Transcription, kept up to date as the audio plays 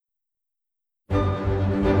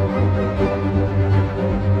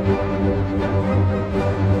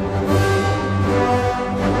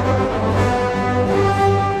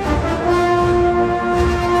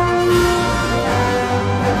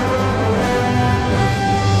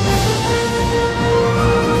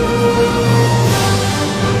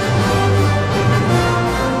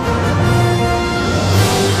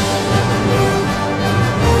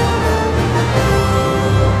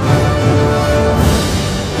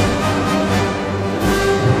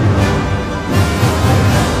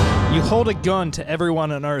hold a gun to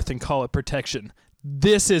everyone on Earth and call it protection.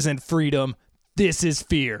 This isn't freedom. This is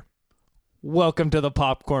fear. Welcome to the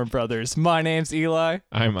Popcorn Brothers. My name's Eli.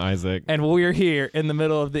 I'm Isaac. And we're here in the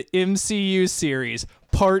middle of the MCU series,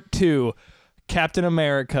 Part 2, Captain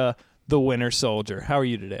America, the Winter Soldier. How are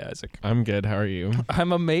you today, Isaac? I'm good. How are you?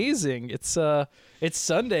 I'm amazing. It's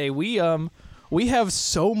Sunday. We have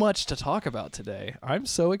so much to talk about today. I'm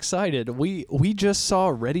so excited. We just saw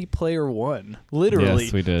Ready Player One. Literally.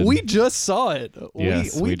 Yes, we did. We just saw it.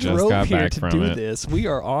 Yes, we just drove got here back to from do it. this. We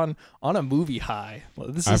are on a movie high.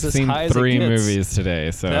 This I've is as seen high as it 3 gets. movies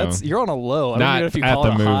today, so You're on a low. I don't not know if you at call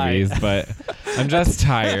the it a high. movies, but I'm just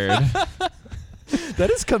tired. That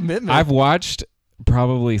is commitment. I've watched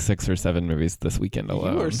probably 6 or 7 movies this weekend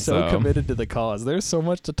alone. You are so committed to the cause. There's so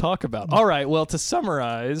much to talk about. All right, well, to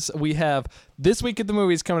summarize, we have This Week at the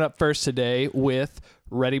Movies coming up first today with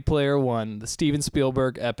Ready Player One, the Steven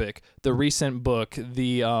Spielberg epic, the recent book,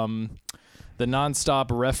 the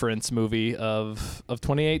nonstop reference movie of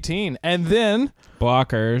 2018. And then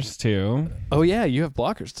Blockers, too. Oh, yeah, you have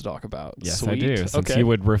Blockers to talk about. Yes, Sweet. I do, since okay. you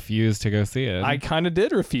would refuse to go see it. I kind of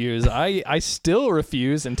did refuse. I still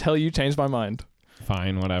refuse until you change my mind.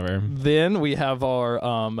 Fine, whatever. Then we have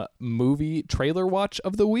our movie trailer watch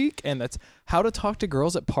of the week, and that's How to Talk to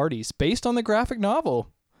Girls at Parties, based on the graphic novel.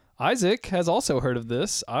 Isaac has also heard of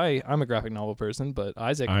this. I'm a graphic novel person, but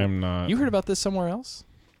Isaac, I'm not. You heard about this somewhere else?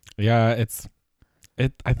 Yeah,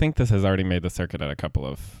 I think this has already made the circuit at a couple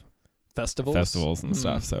of festivals and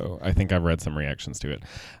stuff, so I think I've read some reactions to it.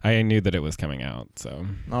 I knew that it was coming out, so.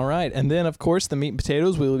 All right, and then, of course, the meat and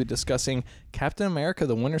potatoes, we will be discussing Captain America,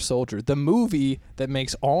 the Winter Soldier, the movie that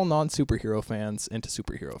makes all non-superhero fans into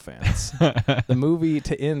superhero fans. The movie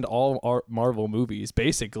to end all our Marvel movies,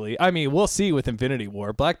 basically. I mean, we'll see with Infinity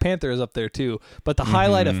War. Black Panther is up there, too, but the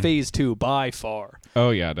highlight of Phase 2 by far. Oh,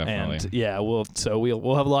 yeah, definitely. And, yeah, we'll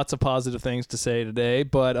have lots of positive things to say today,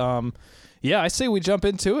 but, yeah, I say we jump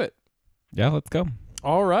into it. Yeah, let's go.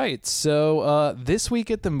 All right. So this week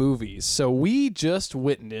at the movies. So we just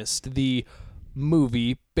witnessed the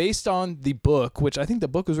movie based on the book, which I think the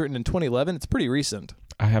book was written in 2011. It's pretty recent.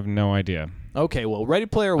 I have no idea. Okay, well, Ready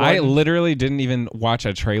Player One. I literally didn't even watch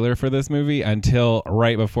a trailer for this movie until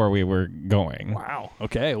right before we were going. Wow.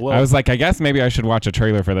 Okay, well. I was like, I guess maybe I should watch a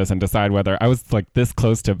trailer for this and decide whether I was like this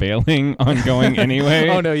close to bailing on going anyway.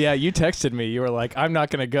 Oh, no, yeah. You texted me. You were like, I'm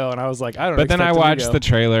not going to go. And I was like, I don't know. But then I watched the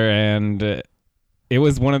trailer and it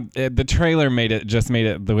was the trailer made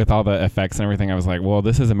it with all the effects and everything. I was like, well,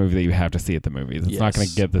 this is a movie that you have to see at the movies. It's not going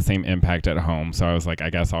to get the same impact at home. So I was like, I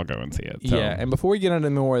guess I'll go and see it. So. Yeah, and before we get into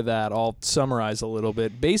more of that, I'll summarize a little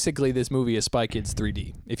bit. Basically, this movie is Spy Kids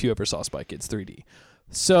 3D, if you ever saw Spy Kids 3D.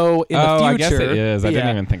 So in the future, I guess it is. I didn't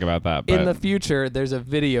even think about that. But in the future, there's a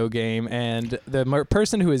video game, and the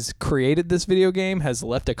person who has created this video game has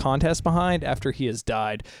left a contest behind after he has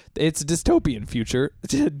died. It's a dystopian future.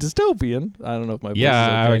 Dystopian. I don't know if my voice is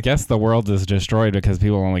okay. I guess the world is destroyed because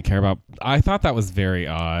people only care about. I thought that was very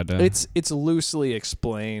odd. It's loosely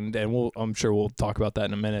explained, and I'm sure we'll talk about that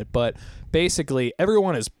in a minute. But basically,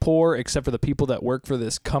 everyone is poor except for the people that work for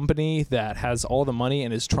this company that has all the money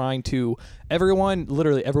and is trying to.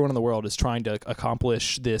 Literally everyone in the world is trying to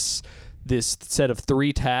accomplish this set of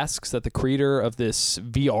 3 tasks that the creator of this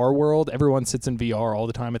VR world, everyone sits in VR all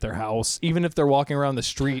the time at their house, even if they're walking around the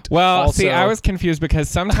street. Well, see, I was confused because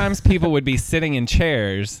sometimes people would be sitting in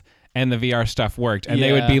chairs and the VR stuff worked, and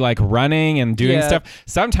they would be like running and doing stuff.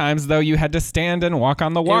 Sometimes, though, you had to stand and walk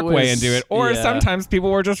on the walkway and do it, or sometimes people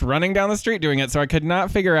were just running down the street doing it, so I could not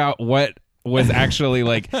figure out what was actually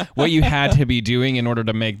like what you had to be doing in order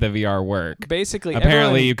to make the VR work. Basically,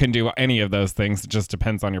 apparently you can do any of those things. It just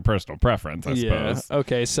depends on your personal preference, I suppose.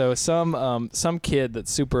 Okay, so some kid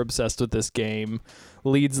that's super obsessed with this game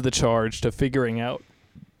leads the charge to figuring out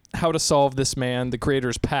how to solve this man, the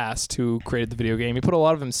creator's past, who created the video game. He put a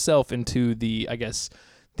lot of himself into the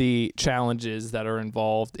challenges that are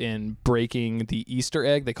involved in breaking the Easter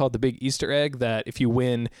egg. They call it the big Easter egg, that if you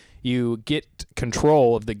win, you get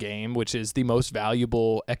control of the game, which is the most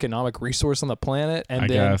valuable economic resource on the planet. And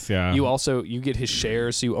you get his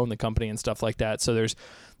shares, so you own the company and stuff like that. So there's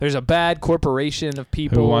a bad corporation of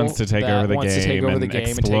people who wants to take over the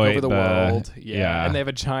game and take over the world. Yeah. And they have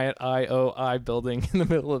a giant IOI building in the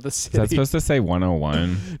middle of the city. Is that supposed to say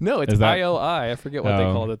 101? No, it's IOI. I forget what they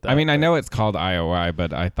called it. I mean, I know it's called IOI,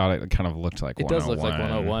 but I thought it kind of looked like 101. It does look like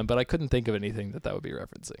 101, but I couldn't think of anything that would be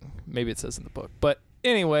referencing. Maybe it says in the book. But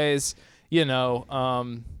anyways,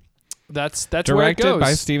 That's directed where it goes.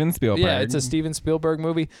 by Steven Spielberg. Yeah, it's a Steven Spielberg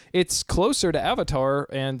movie. It's closer to Avatar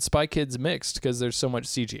and Spy Kids mixed because there's so much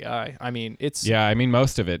CGI. I mean, it's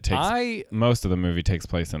most of the movie takes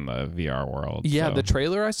place in the VR world. Yeah, so. the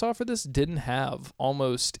trailer I saw for this didn't have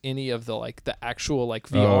almost any of the actual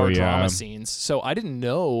VR drama scenes. So I didn't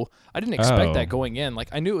expect that going in. Like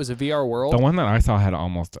I knew it was a VR world. The one that I saw had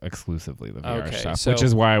almost exclusively the VR stuff, which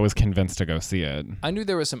is why I was convinced to go see it. I knew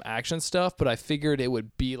there was some action stuff, but I figured it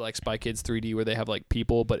would be like Spy Kids 3D where they have like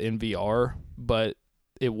people but in VR, but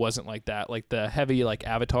it wasn't like that. Like the heavy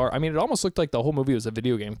Avatar. I mean, it almost looked like the whole movie was a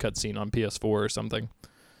video game cutscene on PS4 or something.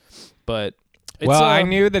 But I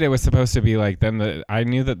knew that it was supposed to be like I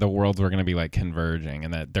knew that the worlds were going to be like converging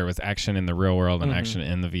and that there was action in the real world and action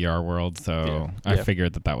in the VR world. So I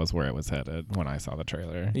figured that was where it was headed when I saw the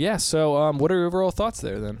trailer. Yeah. So what are your overall thoughts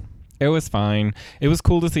there then? It was fine. It was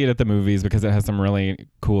cool to see it at the movies because it has some really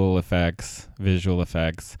cool effects, visual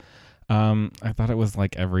effects. I thought it was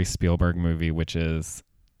like every Spielberg movie, which is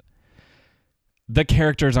the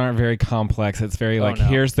characters aren't very complex. It's very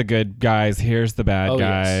here's the good guys, here's the bad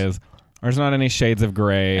guys. Yes. There's not any shades of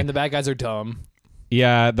gray. And the bad guys are dumb.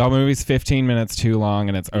 Yeah, the movie's 15 minutes too long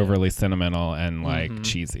and it's overly sentimental and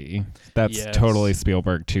cheesy. That's totally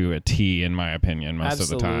Spielberg to a T in my opinion most of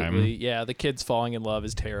the time. Yeah, the kids falling in love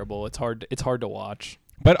is terrible. It's hard to watch.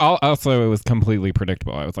 But also, it was completely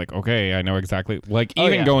predictable. I was like, okay, I know exactly.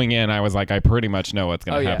 Going in, I was like, I pretty much know what's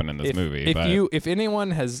going to happen in this movie. If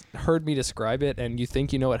anyone has heard me describe it and you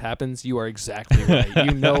think you know what happens, you are exactly right.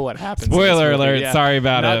 You know what happens. Spoiler alert! Yeah. Sorry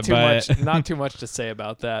about it. Not too much to say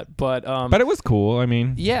about that. But it was cool. I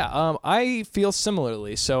mean, I feel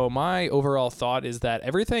similarly. So my overall thought is that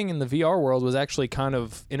everything in the VR world was actually kind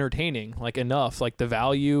of entertaining. Like enough, like the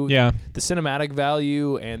value, the cinematic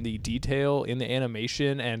value, and the detail in the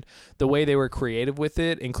animation. And the way they were creative with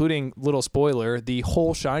it, including, little spoiler, the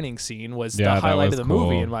whole Shining scene was the highlight of the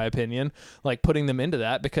movie, in my opinion. Like putting them into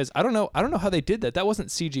that because I don't know how they did that. That wasn't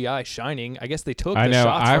CGI Shining. I guess they took the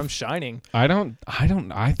shots from Shining. I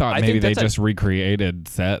thought maybe they just recreated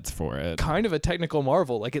sets for it. Kind of a technical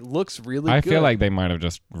marvel. Like it looks really good. I feel like they might have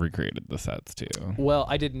just recreated the sets too. Well,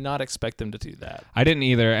 I did not expect them to do that. I didn't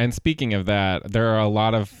either. And speaking of that, there are a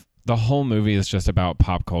lot of the whole movie is just about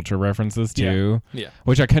pop culture references too. Yeah.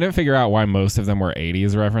 Which I couldn't figure out why most of them were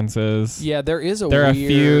 80s references. Yeah, there are a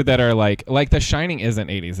few that are like The Shining isn't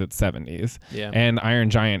 80s, it's 70s. Yeah. And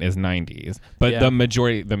Iron Giant is 90s. But the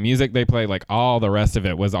majority, the music they play, like all the rest of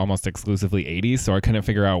it was almost exclusively 80s. So I couldn't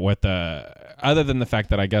figure out other than the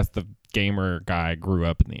fact that I guess the gamer guy grew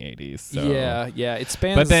up in the 80s. So. Yeah, it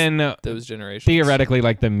spans those generations. Theoretically,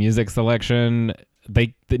 like the music selection,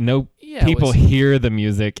 people hear the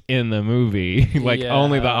music in the movie.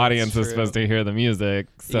 Only the audience is supposed to hear the music.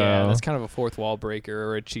 So that's kind of a fourth wall breaker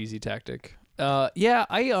or a cheesy tactic. I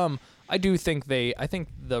do think I think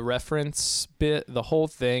the reference bit, the whole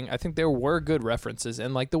thing, I think there were good references,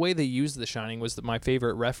 and like the way they used The Shining was my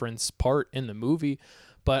favorite reference part in the movie.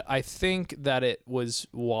 But I think that it was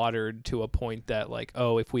watered to a point that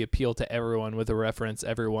if we appeal to everyone with a reference,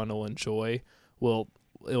 everyone will enjoy.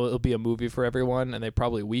 It'll be a movie for everyone, and they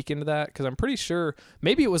probably weakened that because I'm pretty sure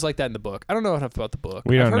maybe it was like that in the book. I don't know enough about the book.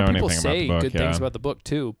 We don't I've heard know people anything say about the book, good things about the book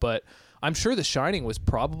too, but I'm sure The Shining was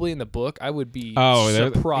probably in the book. I would be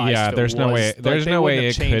surprised. Yeah, there's no way. There's no way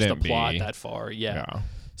it changed couldn't the plot be that far. Yeah.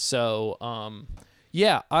 So,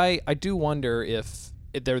 I do wonder if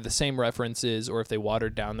they're the same references or if they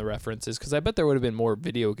watered down the references, because I bet there would have been more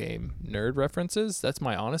video game nerd references. That's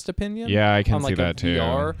my honest opinion. Yeah, I can see that too.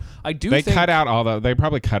 VR. They cut out they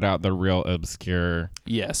probably cut out the real obscure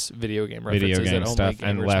video game references stuff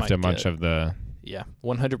and left a bunch of the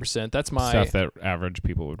 100%. That's my stuff that average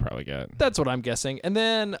people would probably get. That's what I'm guessing. And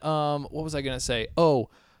then what was I gonna say? Oh,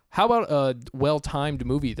 how about a well-timed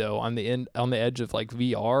movie though on the edge of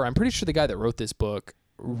VR? I'm pretty sure the guy that wrote this book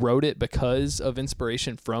wrote it because of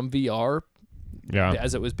inspiration from VR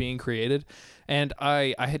as it was being created. And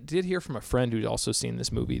I did hear from a friend who'd also seen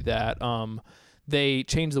this movie that they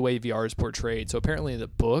changed the way VR is portrayed. So apparently in the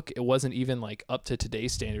book, it wasn't even up to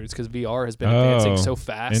today's standards because VR has been advancing so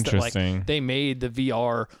fast that they made the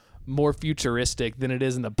VR more futuristic than it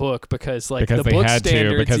is in the book because the they book had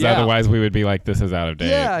standards, to, because otherwise we would be like, this is out of date.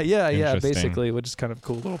 Yeah, basically, which is kind of a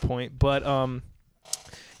cool little point. But I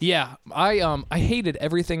hated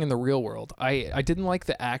everything in the real world. I didn't like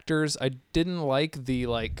the actors. I didn't like the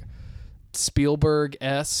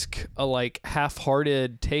Spielberg-esque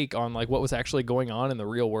half-hearted take on what was actually going on in the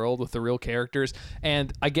real world with the real characters.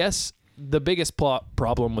 And I guess the biggest plot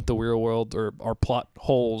problem with the real world or our plot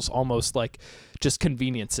holes, almost like just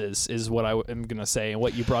conveniences, is what I am gonna say, and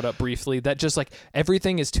what you brought up briefly. That just like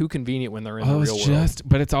everything is too convenient when they're in the real world.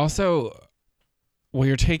 But it's also, well,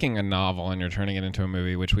 you're taking a novel and you're turning it into a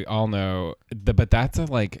movie, which we all know. But that's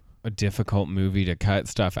a difficult movie to cut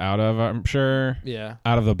stuff out of, I'm sure. Yeah.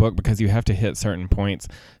 Out of the book, because you have to hit certain points.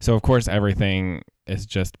 So of course everything is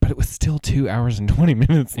just, but it was still 2 hours and 20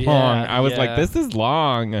 minutes long. I was like, this is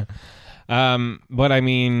long. But I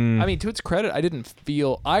mean, to its credit, I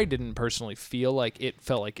didn't personally feel like it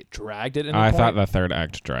felt like it dragged it. I thought the third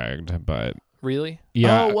act dragged, but really,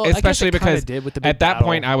 yeah, oh, well, especially because did with the big at that battle.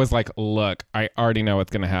 point I was like, look, I already know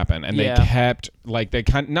what's gonna happen, and they kept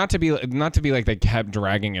not to be like they kept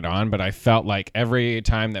dragging it on, but I felt like every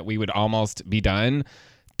time that we would almost be done,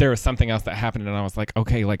 there was something else that happened, and I was like,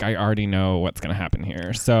 okay, like I already know what's gonna happen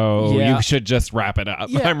here, so you should just wrap it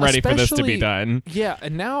up. I'm ready for this to be done. Yeah,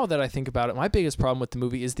 and now that I think about it, my biggest problem with the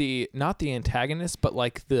movie is not the antagonist, but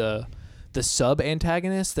like the sub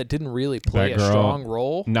antagonist that didn't really play a strong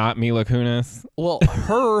role. Not Mila Kunis. Well,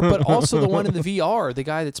 her, but also the one in the VR, the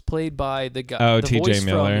guy that's played by the guy. Oh, T.J.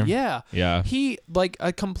 Miller. Yeah. He like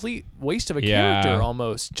a complete waste of a character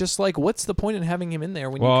almost. Just like, what's the point in having him in there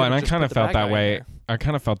when? Well, and I kind of felt that way. I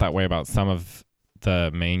kind of felt that way about some of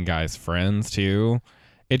the main guy's friends too.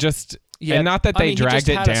 It just. Yeah, and not that they dragged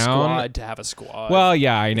it down. To have a squad. Well,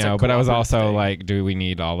 yeah, I know, but I was also like, do we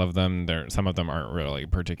need all of them? Some of them aren't really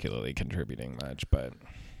particularly contributing much, but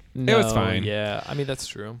it was fine. Yeah, I mean that's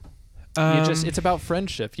true. It's about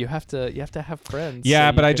friendship. You have to have friends.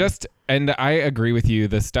 Yeah, so but I agree with you.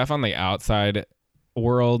 The stuff on the outside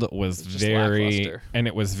world was very, and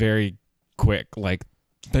it was very quick. Like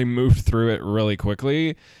they moved through it really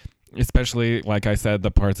quickly. Especially, like I said,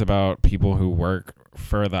 the parts about people who work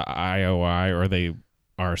for the IOI or they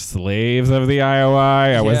are slaves of the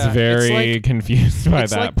IOI. I was very confused by that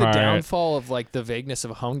part. It's like the downfall of like the vagueness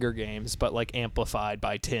of Hunger Games, but like amplified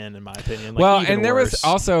by 10, in my opinion. Like, well, and there was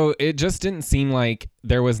also, it just didn't seem like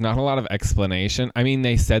there was not a lot of explanation. I mean,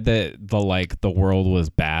 they said that the world was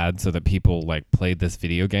bad, so that people like played this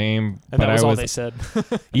video game. And but that was all they said.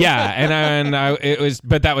 Yeah, and it was,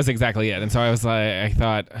 but that was exactly it. And so I was like, I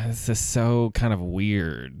thought this is so kind of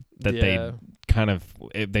weird that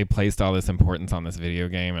they placed all this importance on this video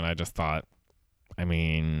game, and I just thought, I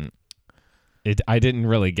mean, I didn't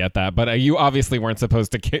really get that, but you obviously weren't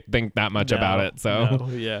supposed to think that much about it, so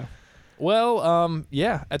yeah. Well,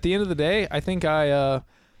 at the end of the day, I think I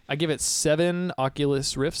give it 7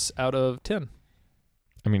 Oculus Rifts out of 10.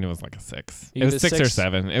 I mean, it was like a 6. It was 6 or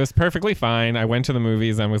 7. It was perfectly fine. I went to the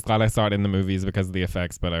movies and was glad I saw it in the movies because of the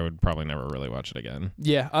effects, but I would probably never really watch it again.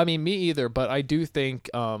 Yeah, I mean, me either, but I do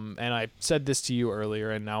think, and I said this to you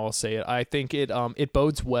earlier, and now I'll say it, I think it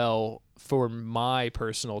bodes well for my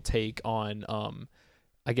personal take on,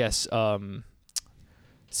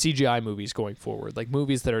 CGI movies going forward, like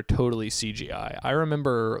movies that are totally CGI. I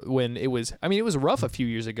remember when it was rough a few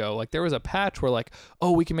years ago. Like there was a patch where like,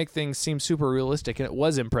 oh, we can make things seem super realistic, and it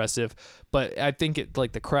was impressive. But I think it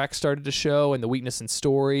like the cracks started to show and the weakness in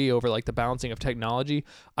story over like the balancing of technology.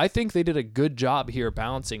 I think they did a good job here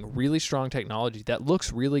balancing really strong technology that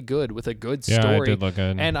looks really good with a good story. Yeah, it did look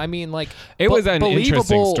good. And I mean like it was an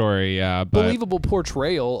interesting story, yeah. But believable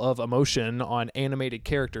portrayal of emotion on animated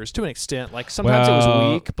characters to an extent. Like sometimes it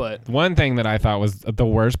was weak. But one thing that I thought was the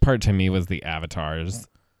worst part to me was the avatars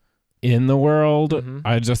in the world. Mm-hmm.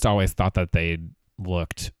 I just always thought that they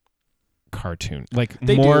looked cartoon, like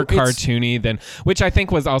more cartoony than, which I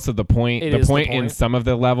think was also the point. The point in some of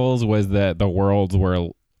the levels was that the worlds were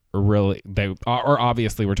really,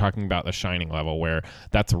 obviously we're talking about the Shining level where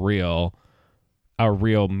that's a real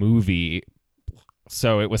movie.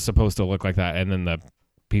 So it was supposed to look like that. And then the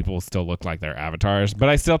people still look like their avatars, but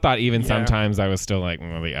I still thought sometimes I was still like,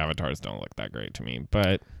 well, the avatars don't look that great to me,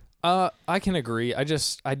 but I can agree. I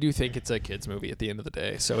do think it's a kids movie at the end of the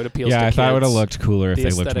day, so it appeals to kids. Yeah, I thought it would have looked cooler if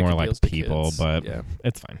they looked more like people, but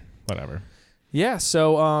it's fine. Whatever. Yeah,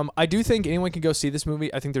 so I do think anyone can go see this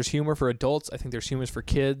movie. I think there's humor for adults. I think there's humor for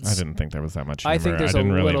kids. I didn't think there was that much humor. I think there's a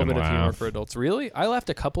little bit of humor for adults. Really? I laughed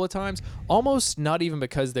a couple of times, almost not even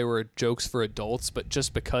because they were jokes for adults, but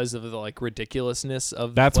just because of the like ridiculousness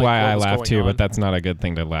of That's like, why I laughed too, but that's not a good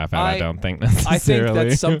thing to laugh at, I don't think necessarily. I think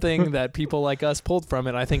that's something that people like us pulled from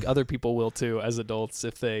it. I think other people will too as adults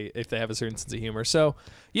if they have a certain sense of humor. So,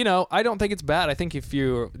 I don't think it's bad. I think if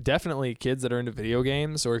you're definitely kids that are into video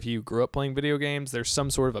games, or if you grew up playing video games, there's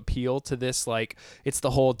some sort of appeal to this. Like it's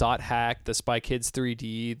the whole dot hack, the Spy Kids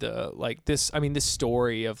 3D, this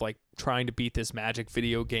story of like trying to beat this magic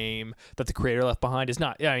video game that the creator left behind is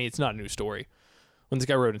not, it's not a new story. when this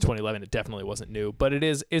guy wrote in 2011, it definitely wasn't new, but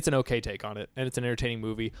it's an okay take on it, and it's an entertaining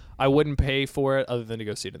movie. I wouldn't pay for it other than to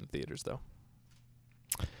go see it in the theaters, though.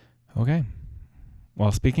 Okay.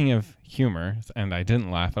 Well, speaking of humor, and I didn't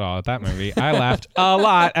laugh at all at that movie, I laughed a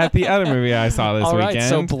lot at the other movie I saw this weekend. All right,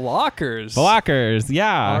 so Blockers. Blockers,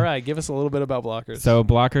 yeah. All right, give us a little bit about Blockers. So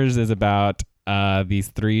Blockers is about these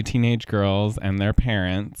 3 teenage girls and their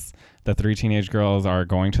parents. The 3 teenage girls are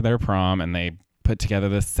going to their prom, and they put together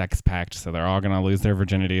this sex pact, so they're all going to lose their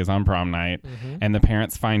virginities on prom night. Mm-hmm. And the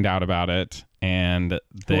parents find out about it, and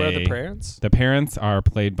who are the parents? The parents are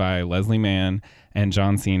played by Leslie Mann and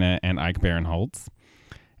John Cena and Ike Barinholtz.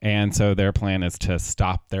 And so their plan is to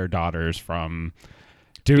stop their daughters from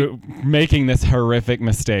making this horrific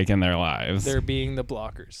mistake in their lives. They're being the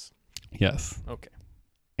Blockers. Yes. Okay.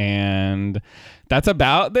 And that's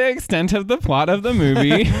about the extent of the plot of the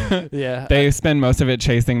movie. Yeah. They spend most of it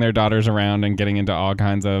chasing their daughters around and getting into all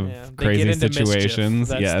kinds of crazy situations.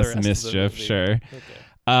 Yes, mischief, sure.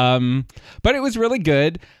 Okay. But it was really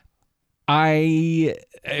good.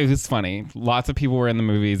 It was funny. Lots of people were in the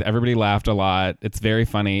movies. Everybody laughed a lot. It's very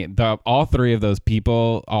funny. All 3 of those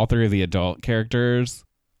people, all 3 of the adult characters,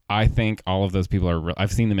 I think all of those people are.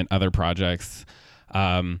 I've seen them in other projects.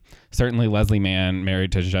 Certainly Leslie Mann,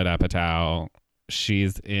 married to Judd Apatow.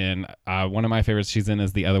 She's in one of my favorites she's in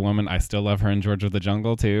is The Other Woman. I still love her in George of the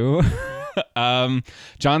Jungle too.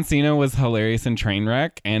 John Cena was hilarious in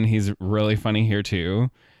Trainwreck, and he's really funny here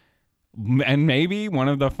too. And maybe one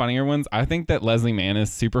of the funnier ones, I think that Leslie Mann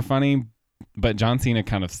is super funny, but John Cena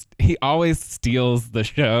he always steals the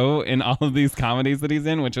show in all of these comedies that he's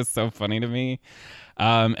in, which is so funny to me.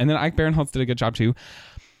 And then Ike Barinholtz did a good job too.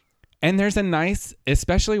 And there's a nice,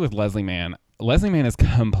 especially with Leslie Mann. Leslie Mann is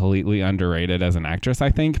completely underrated as an actress, I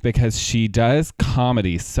think, because she does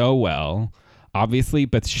comedy so well, obviously,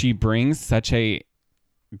 but she brings such a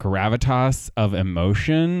gravitas of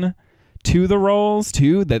emotion to the roles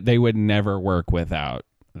too that they would never work without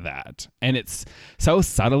that. And it's so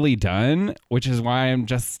subtly done, which is why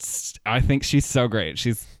I think she's so great.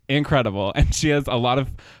 She's incredible. And she has a lot of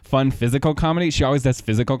fun physical comedy. She always does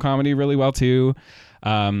physical comedy really well too.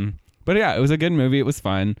 But yeah, it was a good movie. It was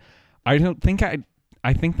fun. I think that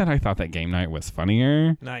I thought that Game Night was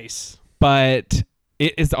funnier. Nice. But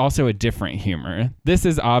it is also a different humor.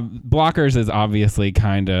 Blockers is obviously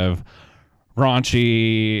kind of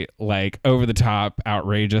raunchy, like over the top,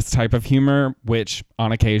 outrageous type of humor, which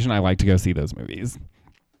on occasion I like to go see those movies.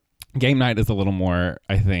 Game Night is a little more,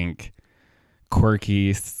 I think,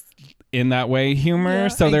 quirky in that way humor. Yeah,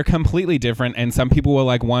 so they're completely different, and some people will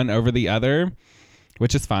like one over the other,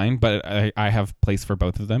 which is fine, but I have place for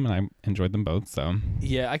both of them, and I enjoyed them both. So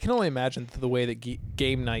yeah, I can only imagine the way that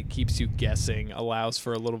Game Night keeps you guessing allows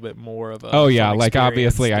for a little bit more of a like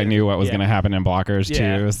obviously I knew what was going to happen in Blockers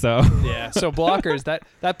too. So so Blockers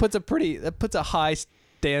that puts a high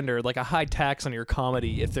standard, like a high tax on your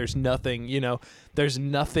comedy. If there's nothing, there's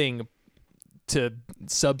nothing to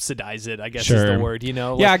subsidize it, I guess is the word, Game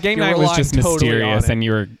Night was just mysterious, and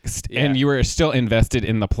you were still invested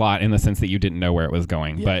in the plot in the sense that you didn't know where it was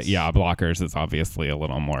going. Yes. But yeah, Blockers is obviously a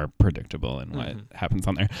little more predictable in what happens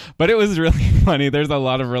on there. But it was really funny. There's a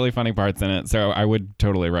lot of really funny parts in it, so I would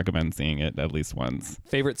totally recommend seeing it at least once.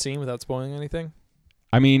 Favorite scene without spoiling anything?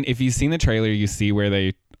 I mean, if you've seen the trailer, you see where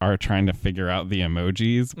they are trying to figure out the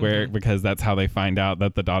emojis, because that's how they find out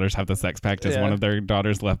that the daughters have the sex pact, is one of their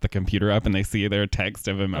daughters left the computer up and they see their text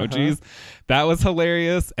of emojis. That was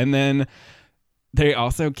hilarious. And then they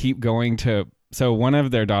also keep going to, so one of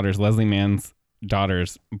their daughters, Leslie Mann's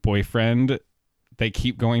daughter's boyfriend, they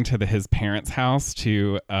keep going to his parents' house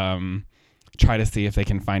to try to see if they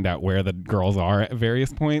can find out where the girls are at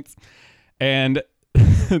various points. And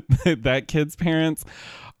that kid's parents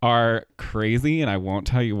are crazy, and I won't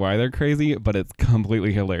tell you why they're crazy, but it's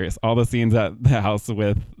completely hilarious. All the scenes at the house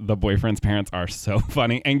with the boyfriend's parents are so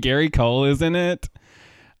funny, and Gary Cole is in it.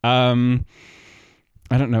 I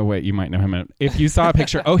don't know what you might know him in. If you saw a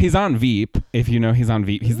picture, he's on Veep. If you know, he's on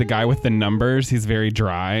Veep. He's the guy with the numbers. He's very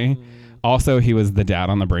dry. Also, he was the dad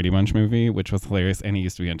on the Brady Bunch movie, which was hilarious, and he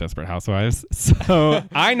used to be in Desperate Housewives. So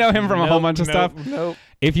I know him from a whole bunch of stuff.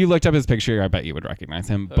 If you looked up his picture, I bet you would recognize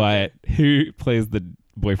him. Okay. But he plays the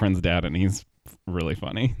boyfriend's dad, and he's really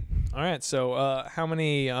funny. All right, so how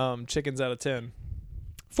many chickens out of 10?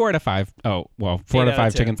 4 out of 5. Oh, well, 4 out of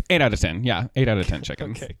 5 chickens. 8 out of 10. Yeah, 8 out of 10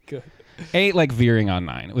 chickens. Okay, good. 8 like veering on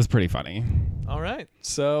 9. It was pretty funny. All right,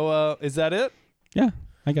 so is that it? Yeah,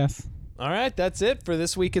 I guess. All right, that's it for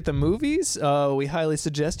this week at the movies. We highly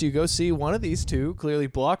suggest you go see one of these two. Clearly,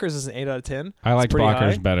 Blockers is an 8 out of 10. I like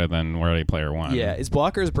Blockers better than Ready Player One. Yeah, is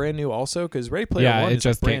Blockers brand new also? Because Ready Player One is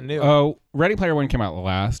just brand new. Oh, Ready Player One came out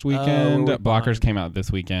last weekend. Blockers came out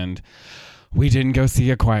this weekend. We didn't go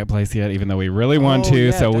see A Quiet Place yet, even though we really want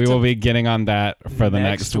to, so we will be getting on that for the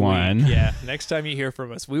next one. Yeah, next time you hear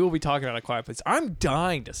from us, we will be talking about A Quiet Place. I'm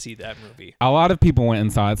dying to see that movie. A lot of people went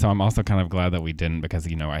and saw it, so I'm also kind of glad that we didn't because,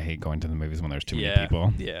 I hate going to the movies when there's too many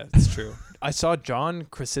people. Yeah, it's true. I saw John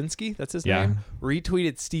Krasinski, that's his name,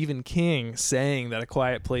 retweeted Stephen King saying that A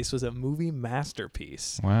Quiet Place was a movie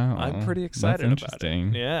masterpiece. Wow. I'm pretty excited about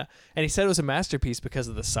it. Yeah. And he said it was a masterpiece because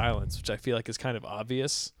of the silence, which I feel like is kind of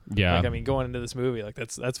obvious. Yeah. Going into this movie,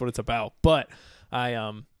 that's what it's about. But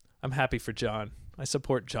I'm happy for John. I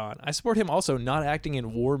support John. I support him also not acting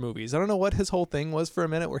in war movies. I don't know what his whole thing was for a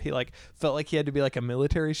minute where he felt like he had to be like a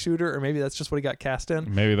military shooter, or maybe that's just what he got cast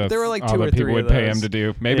in. Maybe that's there were like all 2 or that 3 people would pay him to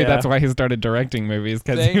do. Maybe that's why he started directing movies,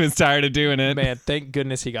 because he was tired of doing it. Man, thank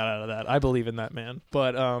goodness he got out of that. I believe in that man.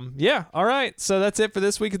 But yeah, all right. So that's it for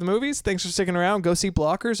this week of the movies. Thanks for sticking around. Go see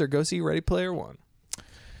Blockers or go see Ready Player One.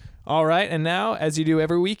 All right, and now, as you do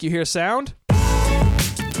every week, you hear sound.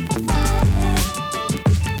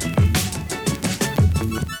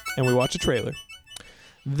 And we watch a trailer.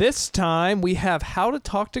 This time we have How to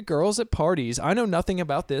Talk to Girls at Parties. I know nothing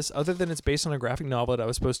about this other than it's based on a graphic novel that I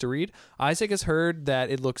was supposed to read. Isaac has heard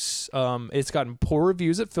that it looks, it's gotten poor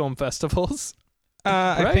reviews at film festivals.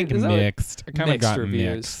 Right? I think mixed. It kind of got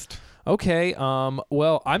reviews. Mixed. Okay,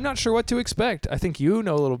 well, I'm not sure what to expect. I think you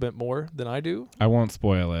know a little bit more than I do. I won't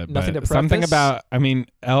spoil it. Nothing but to something preface? about,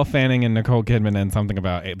 Elle Fanning and Nicole Kidman and something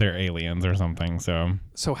about they're aliens or something.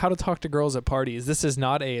 So How to Talk to Girls at Parties. This is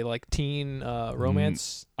not a teen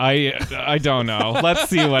romance. I don't know. Let's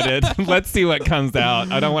see what comes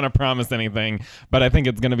out. I don't want to promise anything, but I think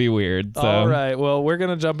it's gonna be weird. So. All right. Well, we're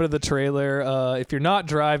gonna jump into the trailer. If you're not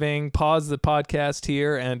driving, pause the podcast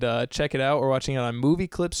here and check it out. We're watching it on Movie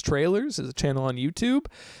Clips Trailers, is a channel on YouTube,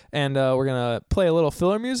 and we're gonna play a little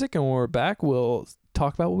filler music. And when we're back, we'll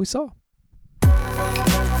talk about what we saw.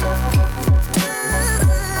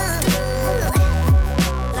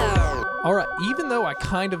 All right, even though I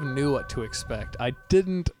kind of knew what to expect, I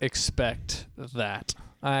didn't expect that.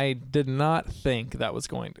 I did not think that was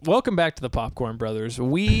going to... Welcome back to the Popcorn Brothers.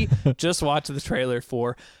 We just watched the trailer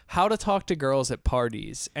for How to Talk to Girls at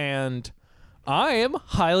Parties, and I am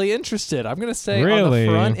highly interested. I'm going to say on the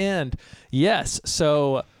front end. Yes,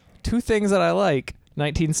 so 2 things that I like,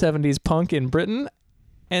 1970s punk in Britain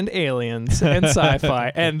and aliens and sci-fi,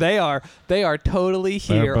 and they are totally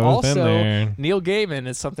here. Also, Neil Gaiman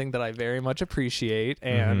is something that I very much appreciate,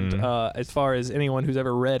 and as far as anyone who's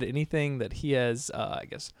ever read anything that he has, I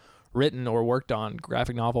guess, written or worked on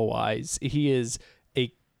graphic novel wise, he is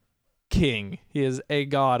a king. He is a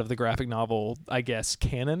god of the graphic novel, I guess,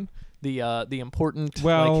 canon. The important,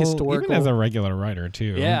 historical. Even as a regular writer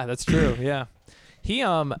too. Yeah, that's true. Yeah, he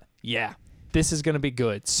this is going to be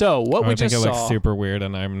good. So what we just saw... I think it looks super weird,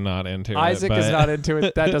 and I'm not into Isaac is not into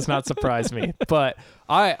it. That does not surprise me. But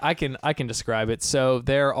I can describe it. So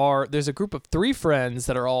there's a group of 3 friends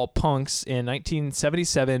that are all punks in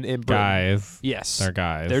 1977 in Britain. Guys. Yes. They're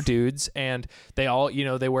guys. They're dudes. And they all,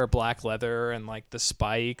 they wear black leather and the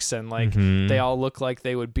spikes, and they all look like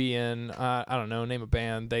they would be in, I don't know, name a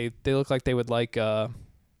band. They look like they would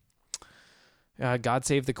God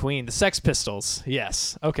Save the Queen, the Sex Pistols.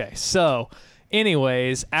 Yes. Okay. So,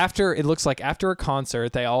 anyways, after a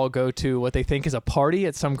concert, they all go to what they think is a party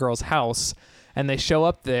at some girl's house, and they show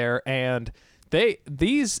up there, and they're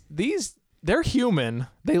human.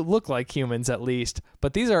 They look like humans at least,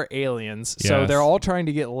 but these are aliens. Yes. So they're all trying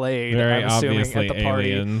to get laid. Very I'm assuming obviously at the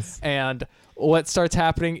party. Aliens. And what starts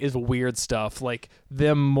happening is weird stuff, like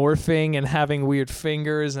them morphing and having weird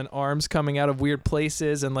fingers and arms coming out of weird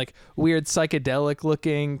places, and weird psychedelic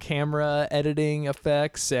looking camera editing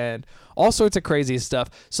effects and all sorts of crazy stuff.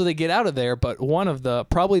 So they get out of there, but one of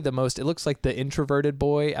probably the most, it looks like the introverted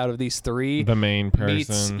boy out of these 3, the main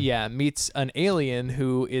person, meets an alien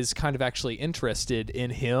who is kind of actually interested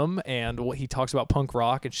in him and what he talks about punk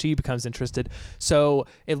rock, and she becomes interested. So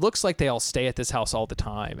it looks like they all stay at this house all the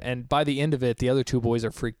time, and by the end of it, the other 2 boys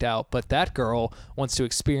are freaked out, but that girl wants to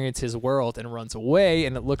experience his world and runs away,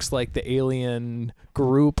 and it looks like the alien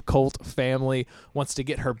group, cult family wants to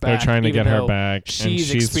get her back. They're trying to get her back, and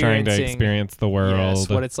she's trying to experience the world. Yes,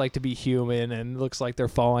 what it's like to be human, and it looks like they're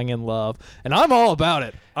falling in love, and I'm all about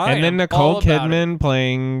it. And then Nicole Kidman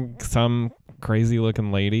playing some crazy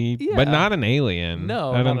looking lady, but not an alien.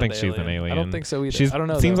 No, I don't think she's an alien. I don't think so either. I don't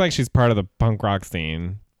know. Seems like she's part of the punk rock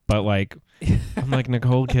scene. But like, I'm like,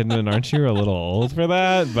 Nicole Kidman, aren't you a little old for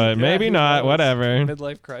that? But maybe not. Whatever.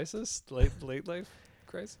 Midlife crisis, late life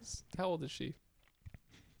crisis. How old is she?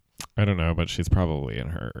 I don't know, but she's probably in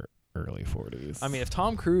her early 40s. I mean, if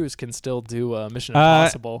Tom Cruise can still do Mission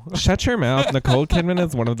Impossible. Shut your mouth. Nicole Kidman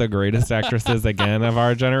is one of the greatest actresses, again, of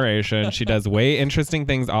our generation. She does way interesting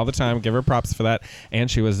things all the time. Give her props for that. And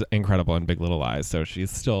she was incredible in Big Little Lies, so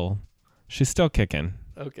she's still kicking.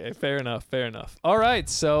 Okay, fair enough. All right,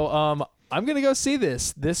 so I'm going to go see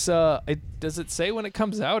this. Does it say when it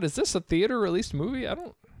comes out? Is this a theater released movie? I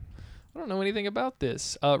don't know anything about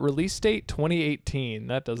this. Release date 2018.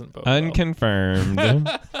 That doesn't bode unconfirmed.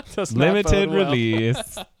 Does limited bode well.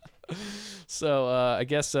 release. So I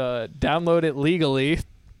guess download it legally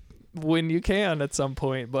when you can at some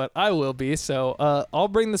point, but I will be. So I'll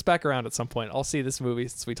bring this back around at some point. I'll see this movie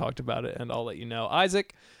since we talked about it, and I'll let you know.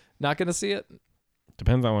 Isaac, not going to see it?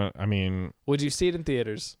 Depends on what, I mean. Would you see it in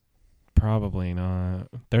theaters? Probably not.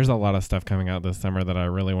 There's a lot of stuff coming out this summer that I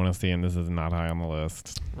really want to see, and this is not high on the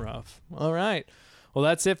list. Rough. All right. Well,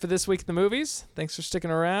 that's it for this week in the movies. Thanks for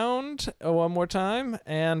sticking around one more time,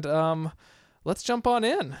 and let's jump on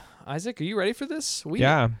in. Isaac, are you ready for this?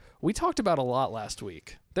 Yeah. We talked about a lot last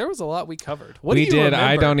week. There was a lot we covered. We did. Remember?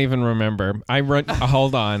 I don't even remember.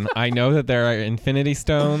 Hold on. I know that there are Infinity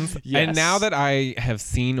Stones. Yes. And now that I have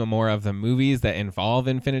seen more of the movies that involve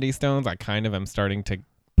Infinity Stones, I kind of am starting to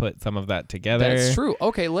put some of that together. That's true.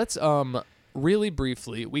 Okay, let's really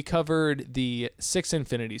briefly, we covered the 6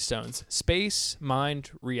 Infinity Stones: space,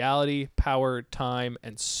 mind, reality, power, time,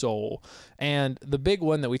 and soul. And the big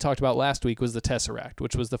one that we talked about last week was the Tesseract,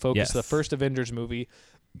 which was the focus of the first Avengers movie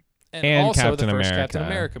and also Captain the first America. Captain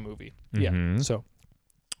America movie. Mm-hmm. Yeah. So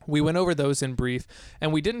we went over those in brief,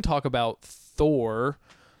 and we didn't talk about Thor.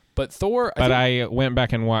 But Thor... I went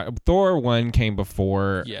back and watched... Thor 1 came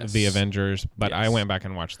before the Avengers, but I went back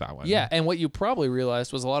and watched that one. Yeah, and what you probably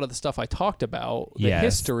realized was a lot of the stuff I talked about, the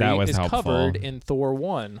history, is covered in Thor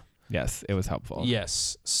 1. Yes, it was helpful.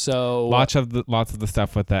 Yes, so... Lots of the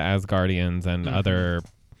stuff with the Asgardians and other...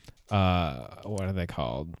 what are they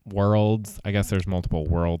called? Worlds. I guess there's multiple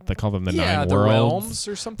worlds. They call them the 9 the worlds. Realms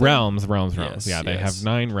or something? Realms. Yes, Yeah, they have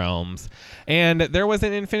 9 realms. And there was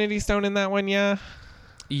an Infinity Stone in that one, yeah?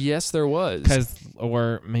 Yes, there was.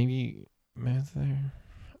 Or maybe is there?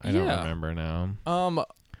 I don't remember now. Oh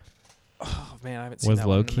man, I haven't seen that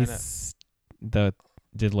one in a minute.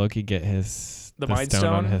 Did Loki get the Mind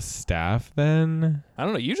stone on his staff then? I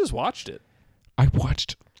don't know. You just watched it. I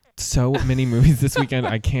watched so many movies this weekend,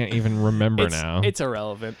 I can't even remember now. It's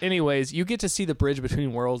irrelevant. Anyways, you get to see the bridge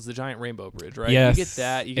between worlds, the giant rainbow bridge, right? Yes. You get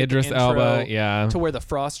that. You get Idris the intro Elba, yeah. to where the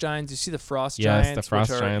Frost Giants. You see the Frost Giants. Giants. The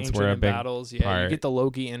Frost Giants were a big battles. part. You get the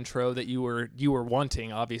Loki intro that you were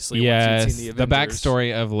wanting, obviously. Yes. Once you'd seen the Avengers.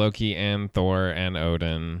 backstory of Loki and Thor and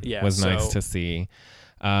Odin was nice to see.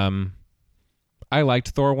 I liked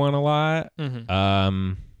Thor 1 a lot.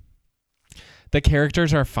 Mm-hmm. The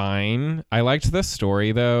characters are fine. I liked the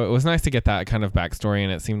story, though. It was nice to get that kind of backstory, and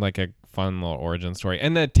it seemed like a fun little origin story.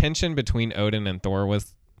 And the tension between Odin and Thor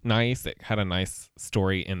was nice. It had a nice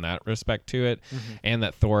story in that respect to it. Mm-hmm. And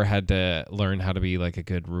that Thor had to learn how to be like a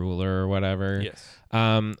good ruler or whatever. Yes.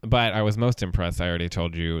 But I was most impressed, I already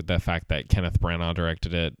told you, the fact that Kenneth Branagh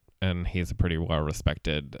directed it, and he's a pretty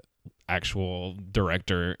well-respected actual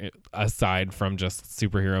director aside from just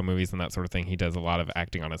superhero movies and that sort of thing. He does a lot of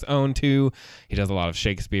acting on his own too. He does a lot of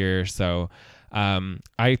Shakespeare. So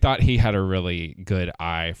I thought he had a really good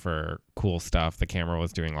eye for cool stuff. The camera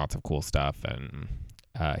was doing lots of cool stuff, and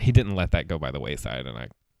he didn't let that go by the wayside, and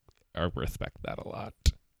I respect that a lot.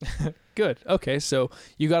 Good. Okay, so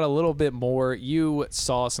you got a little bit more. You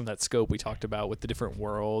saw some of that scope we talked about with the different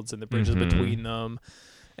worlds and the bridges between them.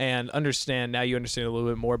 And you understand a little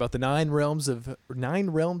bit more about the 9 realms of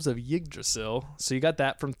Yggdrasil. So you got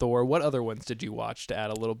that from Thor. What other ones did you watch to add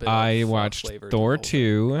a little bit of watched flavor Thor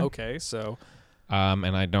 2. Okay, so...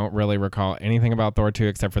 and I don't really recall anything about Thor 2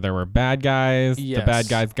 except for there were bad guys. Yes. The bad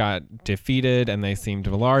guys got defeated, and they seemed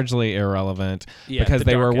largely irrelevant because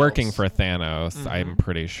they were working for Thanos, mm-hmm. I'm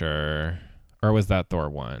pretty sure. Or was that Thor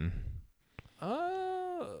 1?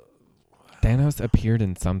 Thanos appeared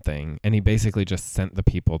in something, and he basically just sent the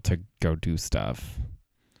people to go do stuff.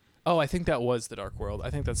 Oh, I think that was the Dark World. I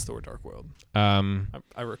think that's Thor Dark World.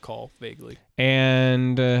 I recall vaguely.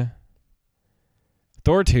 And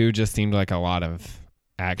Thor 2 just seemed like a lot of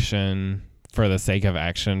action for the sake of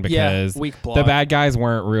action because weak plot. The bad guys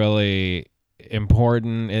weren't really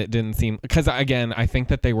important. It didn't seem... Because, again, I think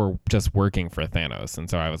that they were just working for Thanos, and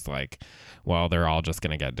so I was like, well, they're all just going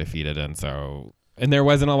to get defeated, and so... And there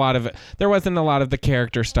wasn't a lot of the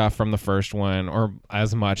character stuff from the first one, or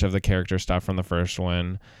as much of the character stuff from the first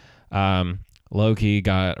one. Loki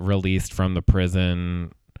got released from the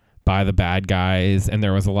prison by the bad guys, and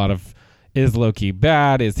there was a lot of, is Loki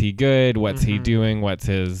bad? Is he good? What's he doing? What's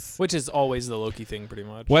his... Which is always the Loki thing, pretty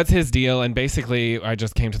much. What's his deal? And basically, I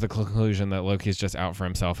just came to the conclusion that Loki's just out for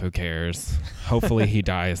himself. Who cares? Hopefully he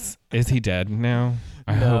dies. Is he dead now?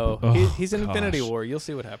 I hope. He's in Infinity War. You'll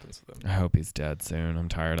see what happens with him. I hope he's dead soon. I'm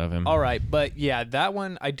tired of him. All right, but yeah, that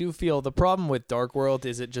one, I do feel the problem with Dark World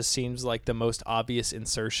is it just seems like the most obvious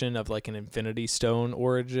insertion of like an Infinity Stone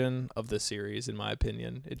origin of the series, in my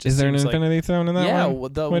opinion. It just is there an seems Infinity Stone in that one? Yeah,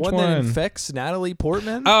 the Which one that infects Natalie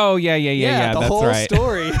Portman. Oh, yeah. The that's whole right.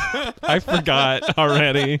 story. I forgot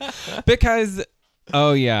already. Because,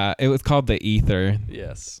 oh yeah, it was called the Ether.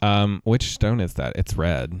 Yes. Which stone is that? It's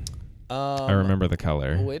red. I remember the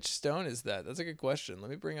color. Which stone is that? That's a good question. Let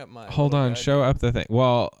me bring up my... Hold on, show up the thing.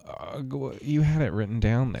 Well, you had it written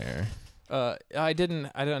down there. I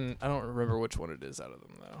don't remember which one it is out of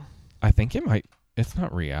them though. I think it's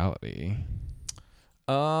not reality.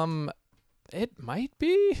 It might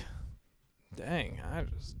be. Dang, I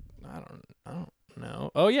don't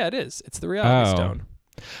know. Oh yeah, it is. It's the reality stone.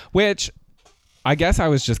 Which I guess I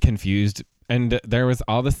was just confused. And there was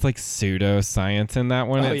all this like pseudo science in that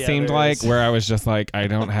one. It seemed like where I was just like, I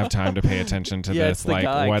don't have time to pay attention to this. Like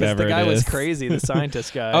guy, whatever. The guy it is. Was crazy. The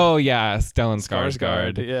scientist guy. Oh yeah, Stellan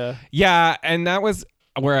Skarsgård. Yeah. Yeah, and that was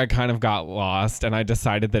where I kind of got lost, and I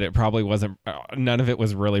decided that it probably wasn't. None of it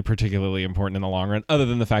was really particularly important in the long run, other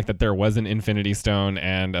than the fact that there was an Infinity Stone,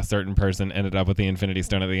 and a certain person ended up with the Infinity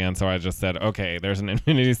Stone at the end. So I just said, okay, there's an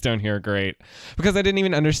Infinity Stone here, great, because I didn't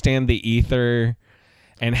even understand the ether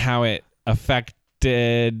and how it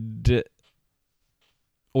affected.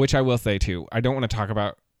 Which I will say too, I don't want to talk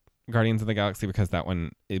about Guardians of the Galaxy because that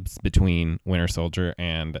one is between Winter Soldier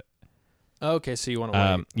and... Okay, so you want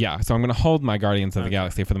to wait. Yeah, so I'm going to hold my Guardians of the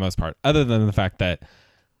Galaxy for the most part, other than the fact that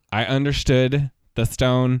I understood the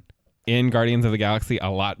stone in Guardians of the Galaxy a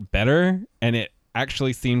lot better, and it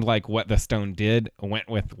actually seemed like what the stone did went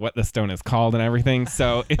with what the stone is called and everything,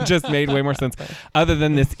 so it just made way more sense. Other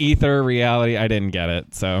than this ether reality, I didn't get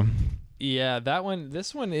it, so... Yeah,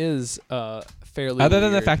 this one is fairly Other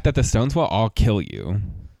than weird. the fact that the stones will all kill you,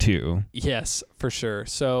 too. Yes, for sure.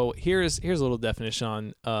 So here's a little definition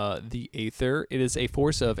on the Aether. It is a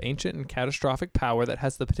force of ancient and catastrophic power that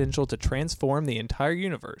has the potential to transform the entire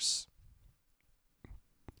universe.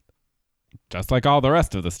 Just like all the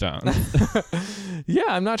rest of the stones. Yeah,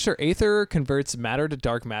 I'm not sure. Aether converts matter to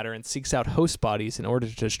dark matter and seeks out host bodies in order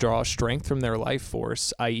to draw strength from their life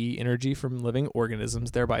force, i.e. energy from living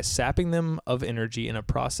organisms, thereby sapping them of energy in a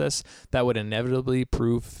process that would inevitably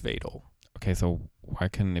prove fatal. Okay, so why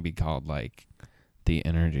couldn't it be called, like, the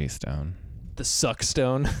energy stone? The suck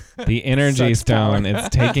stone. The energy stone. It's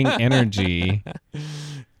taking energy.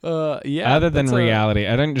 Yeah. Other than reality.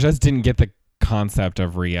 I didn't get the concept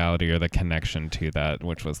of reality or the connection to that,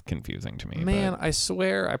 which was confusing to me. Man, I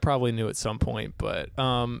swear I probably knew at some point, but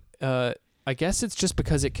I guess it's just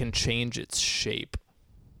because it can change its shape.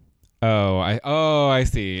 I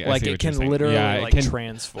see. Like it can literally it can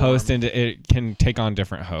transform. It can take on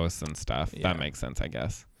different hosts and stuff. Yeah. That makes sense, I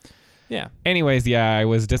guess. Yeah. Anyways, yeah, I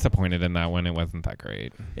was disappointed in that one. It wasn't that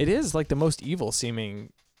great. It is like the most evil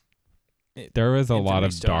seeming. There was a lot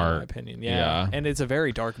of Stone, dark. in my opinion. Yeah. And it's a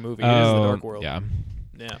very dark movie. It is the Dark World. Yeah.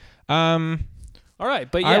 Yeah. All right,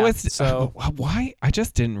 but yeah. Why? I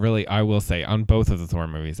just didn't really. I will say on both of the Thor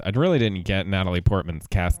movies, I really didn't get Natalie Portman's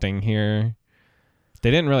casting here.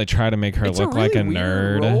 They didn't really try to make her look like a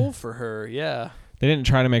nerd. Role for her, yeah. They didn't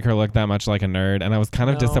try to make her look that much like a nerd, and I was kind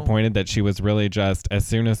of disappointed that she was really just, as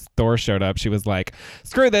soon as Thor showed up, she was like,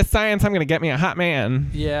 "Screw this science! I'm gonna get me a hot man."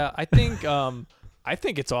 Yeah, I think. I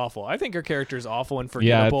think it's awful. I think her character is awful and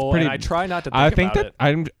forgettable, and I try not to think about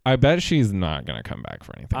it. I bet she's not going to come back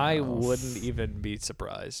for anything I else. Wouldn't even be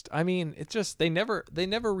surprised. I mean, it's just they never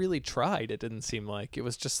really tried. It didn't seem like it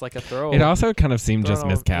was just like a throw. It also kind of seemed just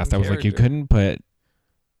miscast. I was like, you couldn't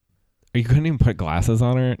even put glasses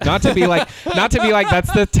on her. Not to be like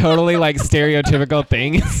that's the totally like stereotypical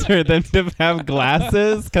thing is for them to have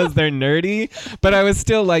glasses because they're nerdy. But I was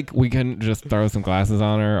still like, we couldn't just throw some glasses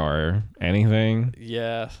on her or anything.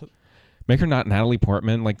 Yeah. Make her not Natalie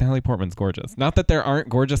Portman. Like, Natalie Portman's gorgeous. Not that there aren't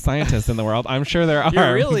gorgeous scientists in the world. I'm sure there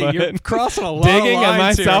are. You're crossing a lot digging of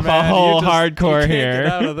lines at myself here, man. a whole you hardcore can't here.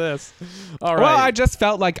 Get out of this. All right. Well, I just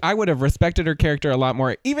felt like I would have respected her character a lot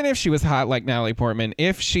more, even if she was hot like Natalie Portman.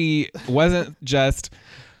 If she wasn't just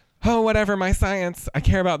oh, whatever, my science, I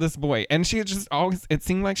care about this boy. And she just always, it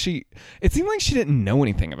seemed like she didn't know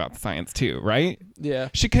anything about the science too, right? Yeah.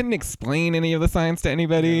 She couldn't explain any of the science to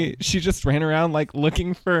anybody. Yeah. She just ran around like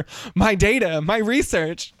looking for my data, my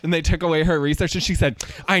research. And they took away her research and she said,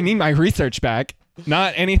 I need my research back.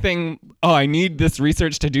 Not anything, oh, I need this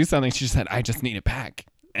research to do something. She just said, I just need it back.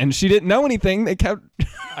 And she didn't know anything. They kept...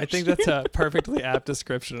 I think that's a perfectly apt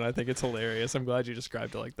description. I think it's hilarious. I'm glad you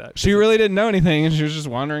described it like that. She really didn't know anything, and she was just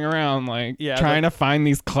wandering around, like, trying to find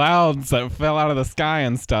these clouds that fell out of the sky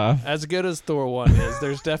and stuff. As good as Thor 1 is,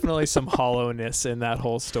 there's definitely some hollowness in that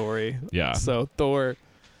whole story. Yeah. So Thor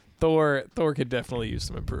could definitely use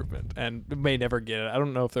some improvement, and may never get it. I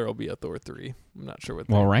don't know if there will be a Thor 3. I'm not sure what.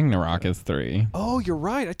 Well, Ragnarok is 3. Oh, you're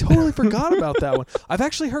right. I totally forgot about that one. I've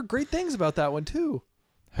actually heard great things about that one, too.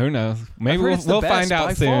 Who knows? Maybe we'll find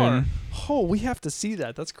out soon. Oh, we have to see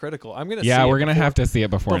that. That's critical. I'm gonna. Yeah, we're gonna have to see it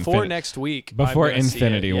before next week. Before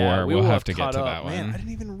Infinity War, we'll have to get to that one. Man, I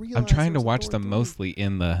didn't even realize. I'm trying to watch them mostly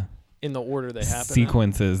in the order they happen.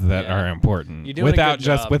 Sequences that are important, You're doing a good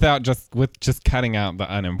job. without just cutting out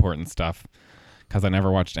the unimportant stuff. Because I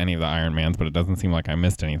never watched any of the Iron Mans, but it doesn't seem like I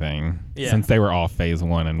missed anything since they were all Phase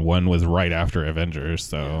 1, and 1 was right after Avengers.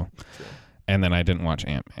 So, and then I didn't watch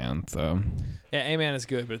Ant-Man. So. Yeah, Ant-Man is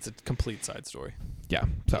good, but it's a complete side story. Yeah,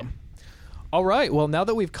 so. Yeah. All right, well, now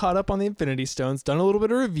that we've caught up on the Infinity Stones, done a little bit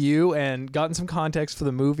of review, and gotten some context for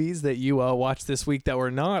the movies that you watched this week that were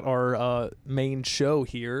not our main show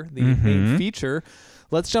here, the main feature,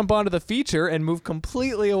 let's jump onto the feature and move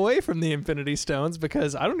completely away from the Infinity Stones,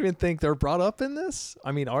 because I don't even think they're brought up in this.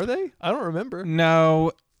 I mean, are they? I don't remember.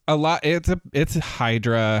 No. A lot. It's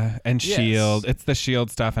Hydra and Shield. It's the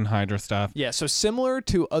Shield stuff and Hydra stuff. Yeah. So similar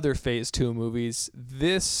to other Phase 2 movies,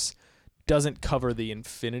 this doesn't cover the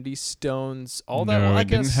Infinity Stones all that well. I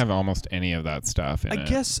didn't have almost any of that stuff in it. I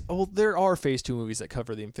guess. Well, there are Phase 2 movies that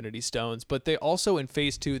cover the Infinity Stones, but they also in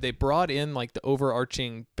Phase 2 they brought in like the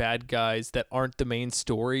overarching bad guys that aren't the main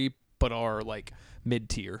story but are like mid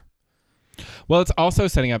tier. Well, it's also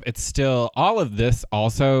setting up. It's still all of this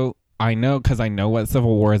also. I know because I know what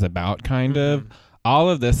Civil War is about, kind of. All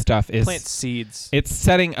of this stuff is... Plant seeds. It's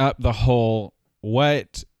setting up the whole,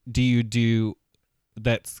 what do you do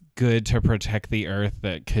that's good to protect the Earth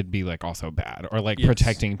that could be like also bad, or like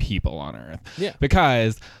protecting people on Earth. Yeah.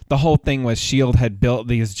 Because the whole thing was S.H.I.E.L.D. had built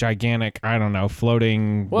these gigantic, I don't know,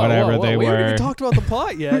 floating whatever they we were. We haven't even talked about the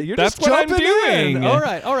plot yet. You're That's just what I'm jumping doing. in. All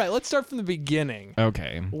right. Let's start from the beginning.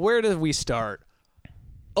 Okay. Where did we start?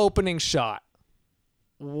 Opening shot.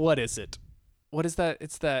 What is it? What is that?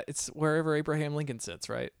 It's wherever Abraham Lincoln sits,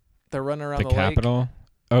 right? They're running around the lake. The Capitol?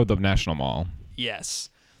 Oh, the National Mall.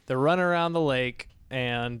 Yes. They're running around the lake,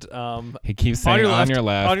 and he keeps saying on your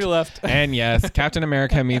left. On your left. And yes, Captain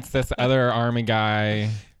America meets this other army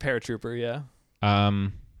guy. Paratrooper, yeah.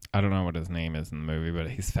 I don't know what his name is in the movie, but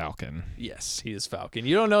he's Falcon. Yes, he is Falcon.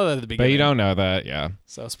 You don't know that at the beginning. But you don't know that, yeah.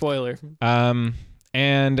 So, spoiler.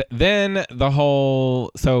 And then so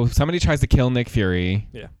somebody tries to kill Nick Fury.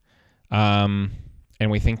 Yeah. And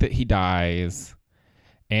we think that he dies,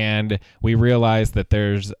 and we realize that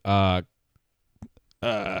there's a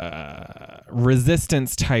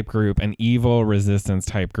resistance type group, an evil resistance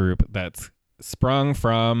type group that's sprung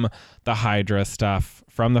from the Hydra stuff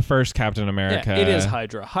from the first Captain America. Yeah, it is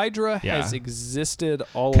Hydra. Hydra has existed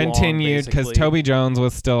all continued because Toby Jones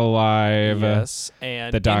was still alive. Yes,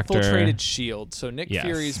 and the Doctor infiltrated S.H.I.E.L.D. So Nick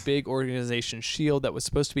Fury's big organization S.H.I.E.L.D. that was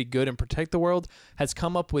supposed to be good and protect the world has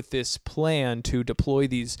come up with this plan to deploy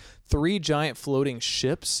these 3 giant floating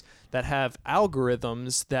ships that have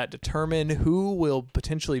algorithms that determine who will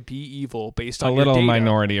potentially be evil based on your data. A little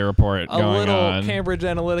Minority Report going on. A little Cambridge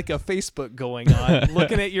Analytica Facebook going on,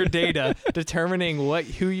 looking at your data, determining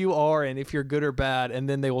who you are and if you're good or bad, and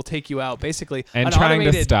then they will take you out, basically. And trying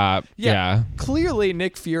to stop. Yeah. Clearly,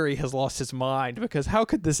 Nick Fury has lost his mind, because how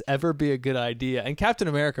could this ever be a good idea? And Captain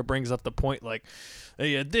America brings up the point, like,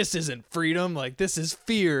 this isn't freedom, like this is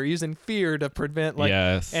fear, using fear to prevent, like,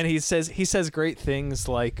 and he says great things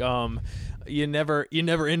like you never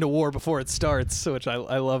end a war before it starts, which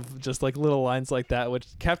I love, just like little lines like that, which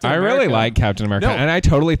Captain America. I really like Captain America, and I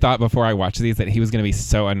totally thought before I watched these that he was going to be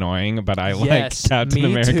so annoying, but I like Captain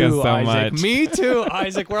America so Isaac. much. Me too,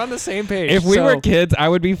 Isaac. We're on the same page. If we were kids, I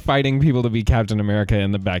would be fighting people to be Captain America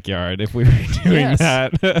in the backyard if we were doing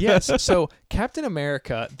that. Yes. So Captain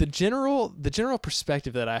America, the general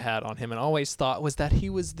perspective that I had on him and always thought was that he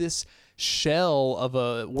was this shell of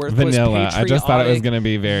a worthless vanilla. I just thought it was going to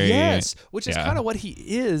be very which is kind of what he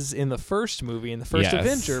is in the first movie, in the first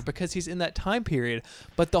Avenger, because he's in that time period.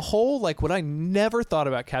 But the whole, like, what I never thought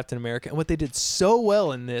about Captain America and what they did so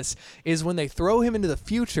well in this is when they throw him into the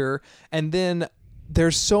future and then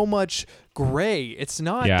there's so much gray. It's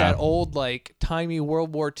not that old like timey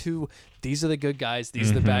World War II. These are the good guys.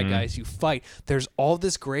 These are the bad guys. You fight. There's all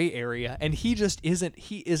this gray area, and he just isn't.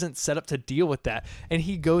 He isn't set up to deal with that, and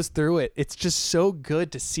he goes through it. It's just so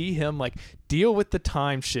good to see him like deal with the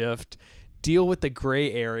time shift, deal with the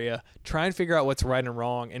gray area, try and figure out what's right and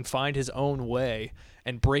wrong, and find his own way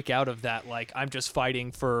and break out of that. Like, I'm just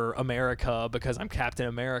fighting for America because I'm Captain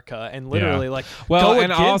America, and literally like go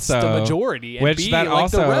and against the majority and be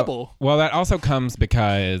like the rebel. Well, that also comes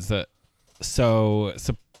because so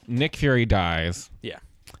Nick Fury dies. Yeah.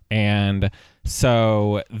 And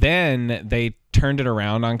so then they turned it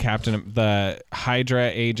around on the Hydra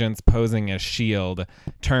agents posing as S.H.I.E.L.D.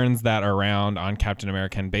 turns that around on Captain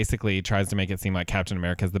America and basically tries to make it seem like Captain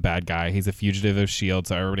America is the bad guy. He's a fugitive of S.H.I.E.L.D.,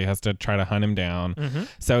 so everybody has to try to hunt him down.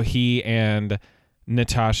 So he and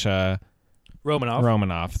Natasha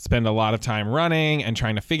Romanoff spend a lot of time running and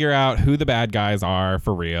trying to figure out who the bad guys are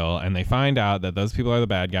for real, and they find out that those people are the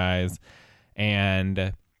bad guys.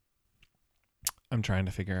 And I'm trying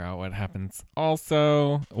to figure out what happens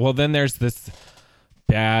also. Well, then there's this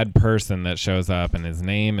bad person that shows up, and his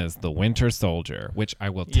name is the Winter Soldier, which I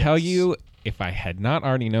will tell you, if I had not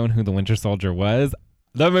already known who the Winter Soldier was,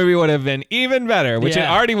 the movie would have been even better, which it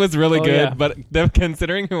already was really good. But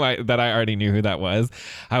considering that I already knew who that was,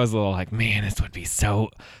 I was a little like, man, this would be so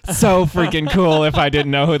freaking cool if I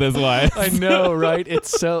didn't know who this was. I know, right? It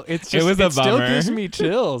was a bummer. It still gives me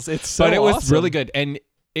chills. It's so But it was awesome. really good. And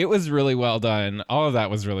it was really well done. All of that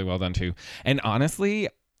was really well done too. And honestly,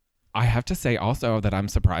 I have to say also that I'm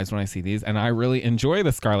surprised when I see these, and I really enjoy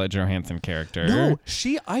the Scarlett Johansson character. No,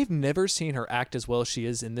 I've never seen her act as well as she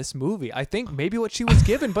is in this movie. I think maybe what she was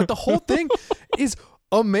given, but the whole thing is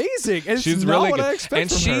amazing. And she's it's really not what good. I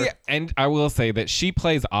expect from her. And I will say that she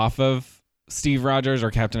plays off of Steve Rogers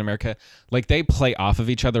or Captain America. Like, they play off of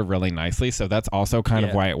each other really nicely, so that's also kind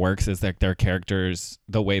of why it works, is that their characters,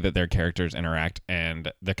 the way that their characters interact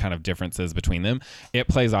and the kind of differences between them, it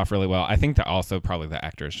plays off really well. I think that also probably the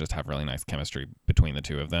actors just have really nice chemistry between the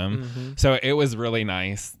two of them. So it was really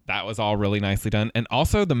nice. That was all really nicely done. And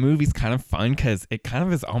also the movie's kind of fun because it kind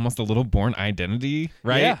of is almost a little Bourne Identity,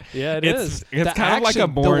 right? Yeah, it is. It's kind of like a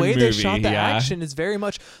Bourne movie. The way they shot the action is very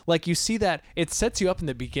much like, you see that it sets you up in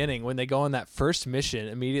the beginning when they go on that first mission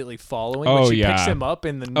immediately following when she picks him up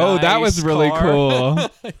in the nice that was really car. cool.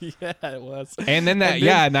 Yeah, it was. And then that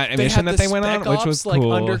mission that they went on, which was cool.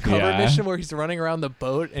 Like undercover mission where he's running around the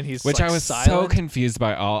boat and he's which like I was silent. so confused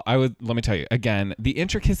by let me tell you again, the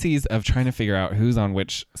intricacies of trying to figure out who's on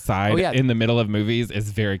which side in the middle of movies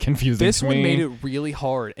is very confusing. This to one me. made it really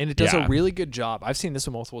hard, and it does a really good job. I've seen this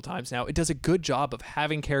one multiple times now. It does a good job of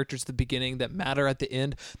having characters at the beginning that matter at the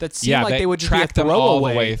end that seem like they would just track be a them throwaway. all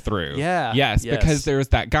the way through. Yes, because there's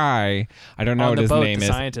that guy. I don't know what his name is.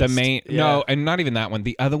 Scientist. The main no, and not even that one.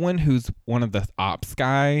 The other one who's one of the ops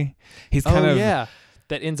guy. He's kind of that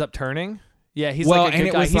ends up turning. Yeah, he's like a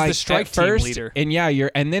good guy. He's the strike team leader. And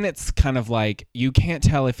and then it's kind of like you can't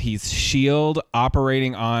tell if he's S.H.I.E.L.D.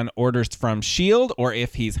 operating on orders from S.H.I.E.L.D. or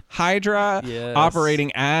if he's Hydra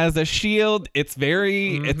operating as a S.H.I.E.L.D. It's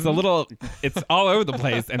very, it's a little, it's all over the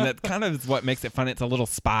place, and that kind of is what makes it fun. It's a little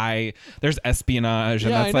spy. There's espionage,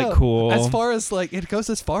 and that's like cool. As far as like, it goes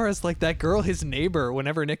as far as like that girl, his neighbor,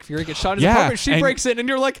 whenever Nick Fury gets shot in his apartment, she breaks in, and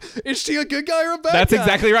you're like, is she a good guy or a bad guy? That's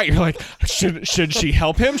exactly right. You're like, should she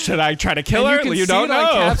help him? Should I try to kill her? You can see don't it know. on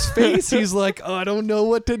Cap's face. He's like, oh, I don't know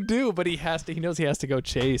what to do, but he knows he has to go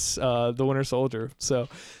chase the Winter Soldier. So,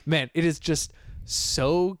 man, it is just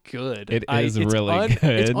so good. It's really good.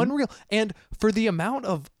 It's unreal. And for the amount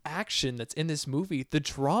of action that's in this movie, the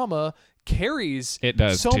drama carries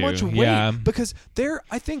so much weight because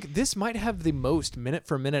I think this might have the most minute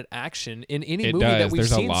for minute action in any movie that we've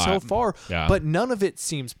seen so far, but none of it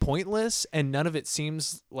seems pointless and none of it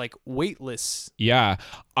seems like weightless.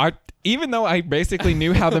 Even though I basically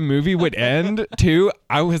knew how the movie would end too,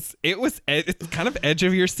 it's kind of edge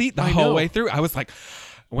of your seat the whole way through. I was like,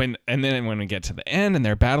 when we get to the end and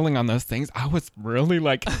they're battling on those things, I was really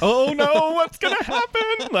like, oh no, what's gonna happen?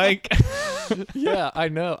 Like, yeah, I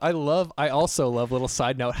know. I also love, little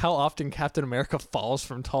side note, how often Captain America falls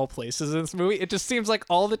from tall places in this movie. It just seems like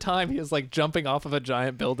all the time he is like jumping off of a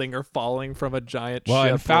giant building or falling from a giant ship.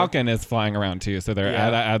 And Falcon is flying around too, so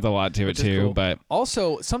that adds a lot to it too. Cool. But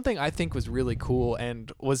also something I think was really cool and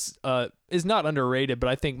was is not underrated, but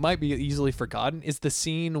I think might be easily forgotten, is the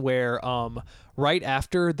scene where right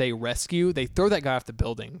after they throw that guy off the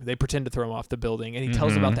building. They pretend to throw him off the building, and he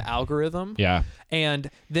tells about the algorithm. Yeah. And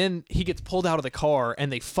then he gets pulled out of the car, and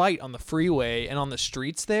they fight on the freeway and on the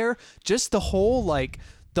streets there. Just the whole, like,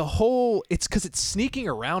 the whole, it's because it's sneaking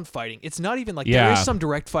around fighting. It's not even like there is some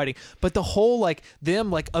direct fighting, but the whole like them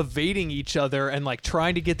like evading each other and like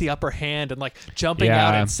trying to get the upper hand and like jumping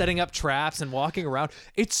out and setting up traps and walking around.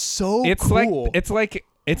 It's so cool.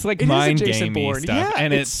 It's like mind gamey stuff,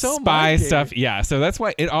 and it's so spy stuff. Yeah, so that's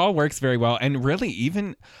why it all works very well. And really,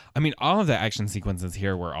 even all of the action sequences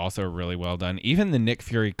here were also really well done. Even the Nick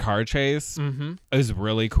Fury car chase is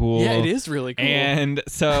really cool. Yeah, it is really cool. And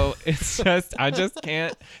so it's just I just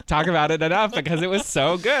can't talk about it enough because it was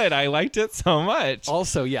so good. I liked it so much.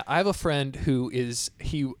 Also, yeah, I have a friend who is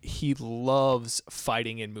he loves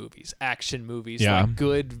fighting in movies, action movies, like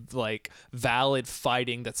good, like valid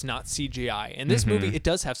fighting that's not CGI. And this movie, it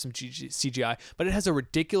does have some CGI, but it has a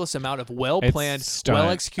ridiculous amount of well-planned,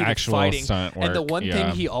 well-executed fighting. And the one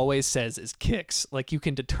thing he always says is kicks. Like, you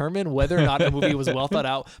can determine whether or not a movie was well thought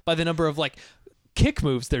out by the number of like kick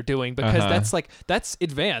moves they're doing, because that's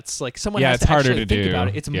advanced. Like, someone has to actually think about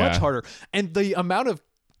it. It's much harder. And the amount of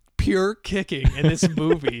pure kicking in this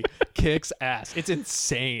movie kicks ass. It's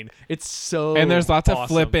insane. It's so and there's lots awesome. of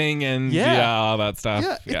flipping and all that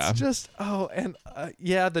stuff. It's just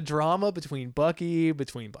the drama between Bucky,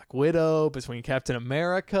 between Black Widow, between Captain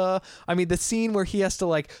America. I mean, the scene where he has to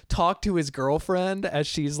like talk to his girlfriend as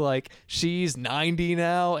she's 90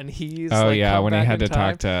 now and he's when he had to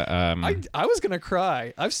time. talk to I was gonna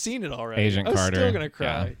cry. I've seen it already. Agent Carter. I was still gonna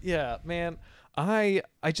cry. Yeah, man.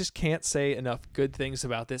 I just can't say enough good things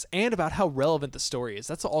about this and about how relevant the story is.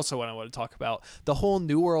 That's also what I want to talk about. The whole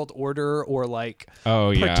New World Order, or like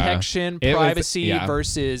protection, privacy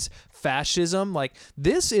versus fascism. Like,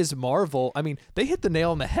 this is Marvel. I mean, they hit the nail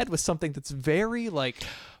on the head with something that's very like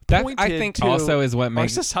that I think also is what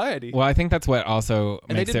makes our society. Well, I think that's what also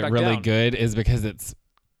makes it really good, is because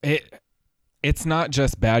it's not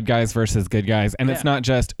just bad guys versus good guys, and it's not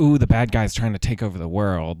just the bad guys trying to take over the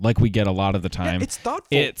world like we get a lot of the time. It's thoughtful.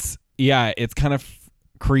 It's kind of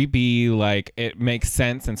creepy, like it makes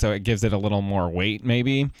sense, and so it gives it a little more weight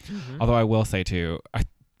maybe. Although I will say too, I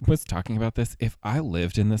was talking about this, if I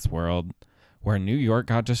lived in this world where New York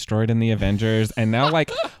got destroyed in the Avengers and now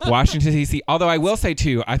like Washington DC, although I will say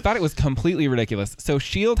too, I thought it was completely ridiculous. So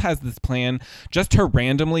S.H.I.E.L.D. has this plan just to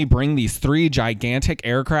randomly bring these 3 gigantic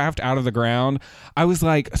aircraft out of the ground. I was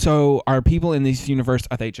like, so are people in this universe,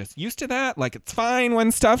 are they just used to that? Like, it's fine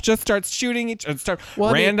when stuff just starts shooting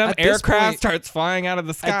random aircraft starts flying out of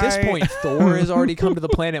the sky. At this point, Thor has already come to the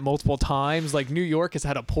planet multiple times. Like, New York has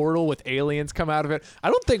had a portal with aliens come out of it.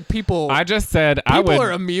 I don't think people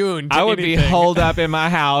are immune to anything. Holed up in my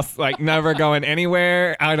house, like never going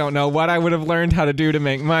anywhere. I don't know what I would have learned how to do to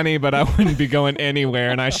make money, but I wouldn't be going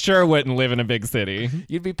anywhere, and I sure wouldn't live in a big city.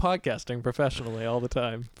 You'd be podcasting professionally all the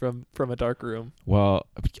time from a dark room. Well,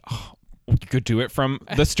 you could do it from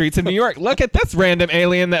the streets of New York. Look at this random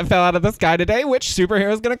alien that fell out of the sky today. Which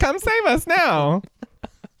superhero is going to come save us now?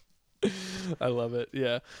 I love it.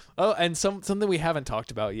 Yeah. Oh, and something we haven't talked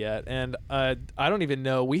about yet, and I don't even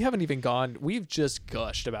know. We haven't even gone. We've just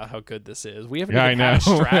gushed about how good this is. We haven't even had a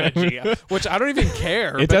strategy, which I don't even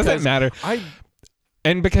care. It doesn't matter.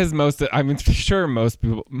 And because most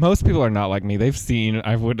people are not like me. They've seen.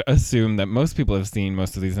 I would assume that most people have seen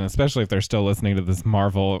most of these, and especially if they're still listening to this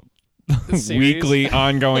Marvel weekly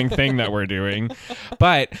ongoing thing that we're doing.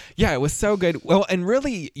 But yeah, it was so good. Well, and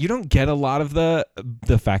really you don't get a lot of the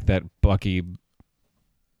fact that Bucky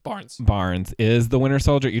Barnes is the Winter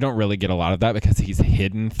Soldier. You don't really get a lot of that because he's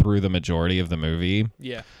hidden through the majority of the movie.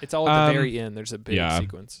 Yeah, it's all at the very end. There's a big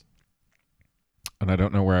sequence. And I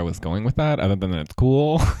don't know where I was going with that other than it's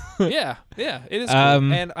cool. yeah, it is cool.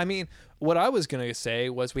 And I mean, what I was going to say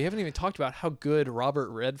was we haven't even talked about how good Robert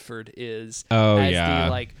Redford is as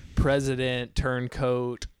the like president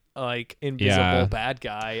turncoat, like invisible bad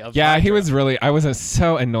guy of Hydra. He was really, I was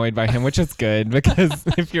so annoyed by him, which is good because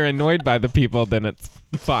if you're annoyed by the people, then it's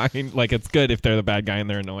fine. Like, it's good if they're the bad guy and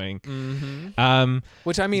they're annoying.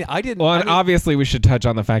 Which I mean, I didn't. Well, and obviously we should touch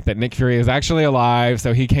on the fact that Nick Fury is actually alive.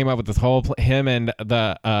 So he came up with this whole him and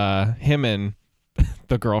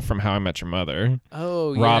the girl from How I Met Your Mother.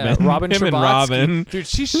 Oh, Robin. Yeah. Robin Him and Robin. Dude,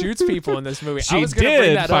 she shoots people in this movie. She I was going to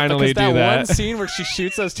bring that up because that one scene where she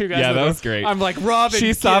shoots those 2 guys. Yeah, that was great. I'm like, Robin,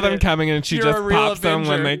 she saw them coming and she You're just pops them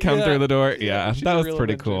when they come through the door. Yeah, that was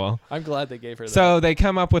pretty cool. I'm glad they gave her that. So they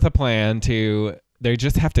come up with a plan they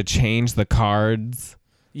just have to change the cards.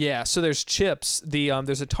 Yeah, so there's chips.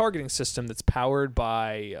 There's a targeting system that's powered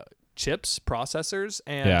by chips, processors,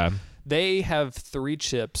 and they have 3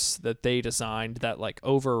 chips that they designed that like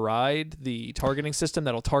override the targeting system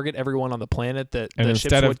that'll target everyone on the planet that the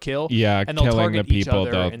chips would kill. Yeah, and they'll killing target the people, each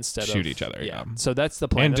other they'll instead shoot of each other. Yeah. So that's the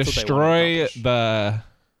plan. And that's destroy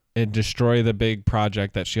destroy the big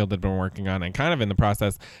project that Shield had been working on, and kind of in the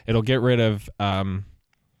process, it'll get rid of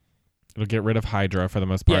Hydra for the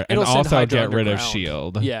most part, and also get rid of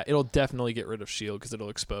Shield. Yeah, it'll definitely get rid of Shield because it'll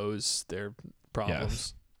expose their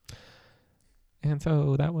problems. Yes. And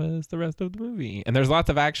so that was the rest of the movie. And there's lots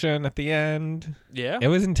of action at the end. Yeah. It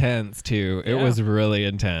was intense too. It was really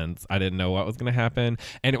intense. I didn't know what was going to happen,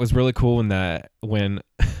 and it was really cool when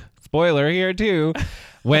spoiler here too.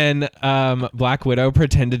 When Black Widow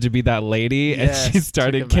pretended to be that lady and she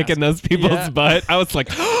started kicking those people's butt, I was like,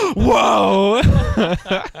 whoa.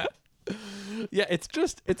 Yeah, it's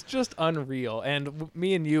just unreal. And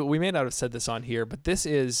me and you, we may not have said this on here, but this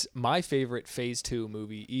is my favorite Phase 2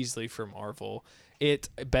 movie easily for Marvel. It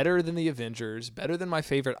better than the Avengers, better than my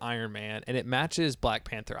favorite Iron Man, and it matches Black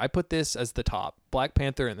Panther. I put this as the top. Black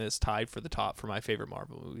Panther and this tied for the top for my favorite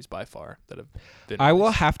Marvel movies by far that have been released. I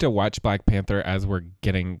will have to watch Black Panther as we're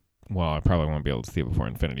getting... Well, I probably won't be able to see it before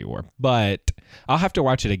Infinity War, but I'll have to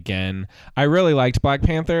watch it again. I really liked Black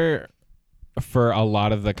Panther for a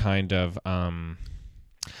lot of the kind of...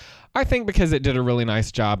 I think because it did a really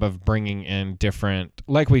nice job of bringing in different,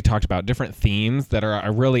 like we talked about, different themes that are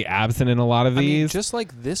really absent in a lot of these. I mean, just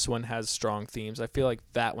like this one has strong themes, I feel like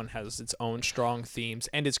that one has its own strong themes,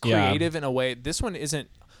 and it's creative in a way. This one isn't.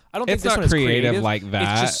 I don't think this one is creative like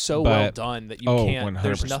that. It's just so well done that you can't. 100%.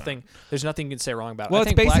 There's nothing you can say wrong about it. Well,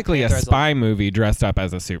 it's basically a spy movie dressed up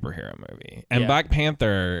as a superhero movie, and Black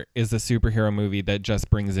Panther is a superhero movie that just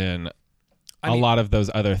brings in a lot of those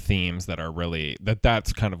other themes that are really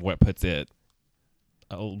that's kind of what puts it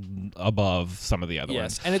above some of the other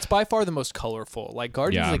ones. Yes, and it's by far the most colorful. Like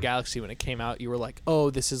Guardians of the Galaxy, when it came out, you were like,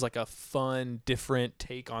 oh, this is like a fun, different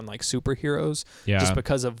take on like superheroes just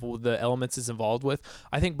because of the elements it's involved with.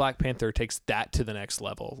 I think Black Panther takes that to the next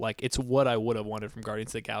level. Like it's what I would have wanted from Guardians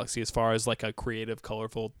of the Galaxy as far as like a creative,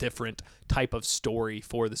 colorful, different type of story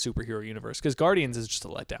for the superhero universe. Because Guardians is just a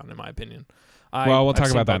letdown, in my opinion. We'll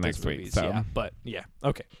talk about that next week. So. Yeah, but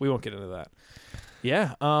okay, we won't get into that.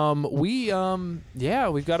 Yeah,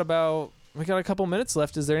 we've got a couple minutes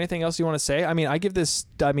left. Is there anything else you want to say? I mean, I give this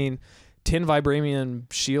 10 vibranium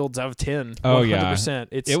shields out of 10. Oh 100%.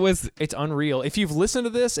 Yeah, it's unreal. If you've listened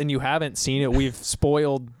to this and you haven't seen it, we've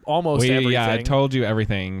spoiled almost everything. Yeah, I told you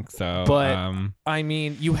everything. So, but I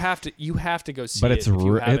mean, you have to go see it. But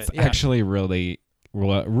it's actually really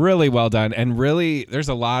well done, and really there's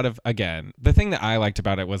a lot of, again, the thing that I liked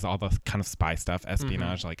about it was all the kind of spy stuff,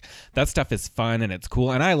 espionage, like that stuff is fun and it's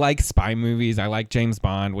cool, and I like spy movies. I like James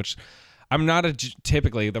Bond, which I'm not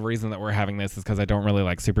typically, the reason that we're having this is because I don't really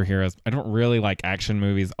like superheroes. I don't really like action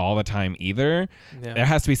movies all the time either. There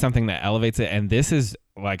has to be something that elevates it, and this is,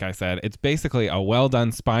 like I said, it's basically a well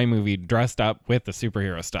done spy movie dressed up with the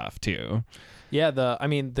superhero stuff too. Yeah,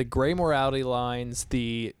 the gray morality lines,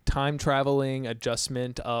 the time traveling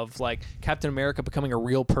adjustment of like Captain America becoming a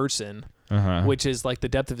real person, which is like the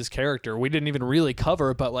depth of his character. We didn't even really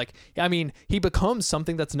cover, but like, I mean, he becomes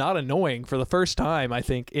something that's not annoying for the first time, I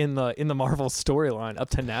think, in the Marvel storyline up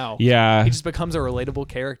to now. Yeah. He just becomes a relatable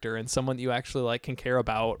character and someone that you actually like can care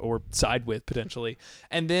about or side with potentially.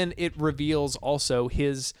 And then it reveals also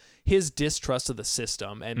his distrust of the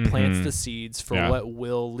system and plants the seeds for what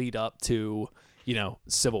will lead up to,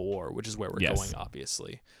 Civil War, which is where we're going,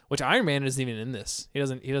 obviously. Which Iron Man isn't even in this. He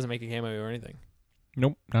doesn't make a cameo or anything.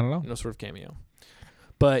 Nope, not at all. No sort of cameo.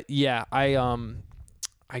 But yeah, I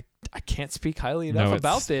can't speak highly enough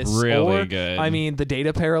about this. Really good. I mean, the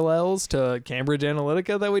data parallels to Cambridge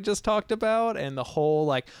Analytica that we just talked about, and the whole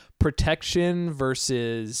like protection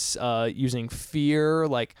versus using fear,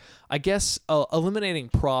 like I guess eliminating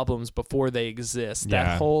problems before they exist.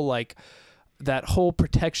 Yeah. That whole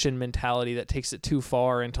protection mentality that takes it too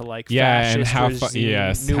far into like fascist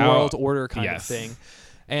regime, New World Order kind of thing.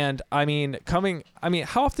 And I mean,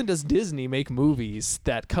 how often does Disney make movies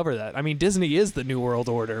that cover that? I mean, Disney is the New World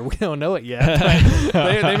Order. We don't know it yet.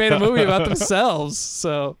 They made a movie about themselves.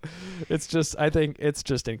 So I think it's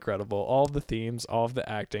just incredible. All of the themes, all of the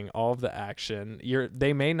acting, all of the action.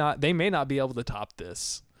 They may not be able to top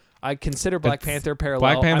this. I consider Black Panther parallel.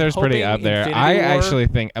 Black Panther's pretty up there. I actually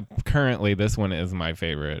think currently this one is my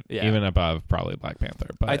favorite, even above probably Black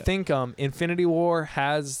Panther. But I think Infinity War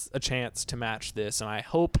has a chance to match this, and I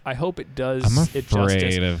hope it does. I'm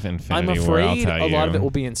afraid of Infinity War. I'm afraid a lot of it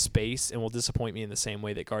will be in space and will disappoint me in the same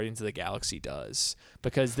way that Guardians of the Galaxy does,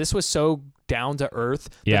 because this was so down to earth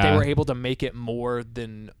that they were able to make it more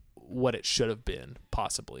than what it should have been,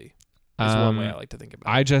 possibly. Is one way I like to think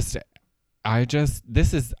about it. I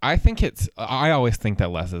always think that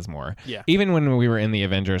less is more. Yeah. Even when we were in the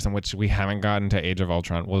Avengers, in which we haven't gotten to Age of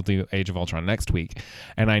Ultron, we'll do Age of Ultron next week.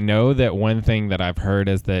 And I know that one thing that I've heard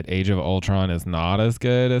is that Age of Ultron is not as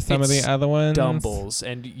good as some of the other ones. Stumbles,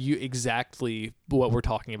 and exactly what we're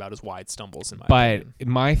talking about is why it stumbles in my opinion. But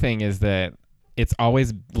my thing is that it's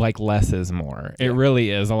always like less is more. It really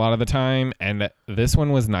is a lot of the time. And this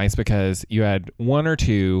one was nice because you had one or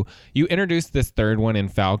two. You introduced this third one in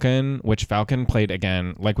Falcon, which Falcon played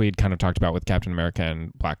again, like we had kind of talked about with Captain America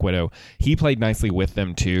and Black Widow. He played nicely with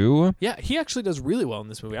them too. Yeah, he actually does really well in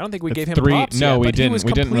this movie. I don't think we gave him props No, yet, we didn't.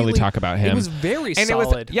 We didn't really talk about him. It was very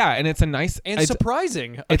solid. And it's a nice and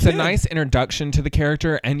surprising. It's a nice introduction to the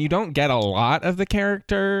character, and you don't get a lot of the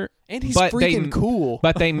character. And he's freaking cool.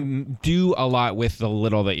 But they do a lot with the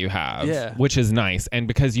little that you have, which is nice. And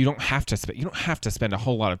because you don't have to spend a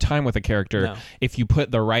whole lot of time with a character if you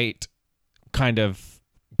put the right kind of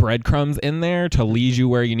breadcrumbs in there to lead you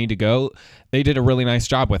where you need to go. They did a really nice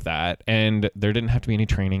job with that. And there didn't have to be any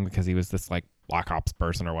training because he was this like Black Ops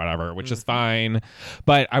person or whatever, which is fine.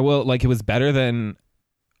 But it was better than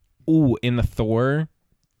in the Thor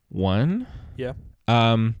 1. Yeah.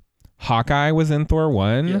 Hawkeye was in Thor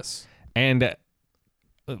 1. Yes. And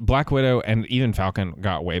Black Widow and even Falcon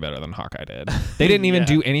got way better than Hawkeye did. They didn't even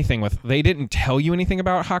do anything they didn't tell you anything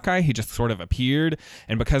about Hawkeye. He just sort of appeared.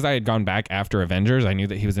 And because I had gone back after Avengers, I knew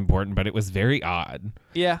that he was important, but it was very odd.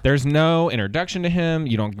 Yeah. There's no introduction to him.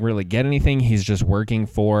 You don't really get anything. He's just working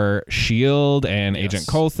for S.H.I.E.L.D. and Agent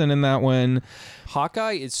Coulson in that one.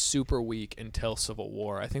 Hawkeye is super weak until Civil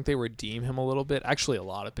War. I think they redeem him a little bit, actually a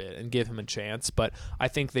lot of it, and give him a chance, but I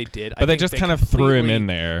think they did. But they just kind of threw him in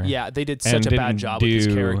there. Yeah, they did such a bad job with his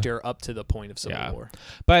character up to the point of Civil War.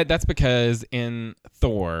 But that's because in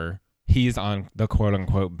Thor, he's on the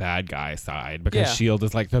quote-unquote bad guy side because S.H.I.E.L.D.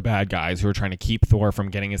 is like the bad guys who are trying to keep Thor from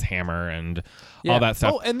getting his hammer and all that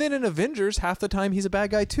stuff. Oh, and then in Avengers, half the time he's a bad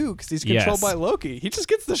guy too because he's controlled by Loki. He just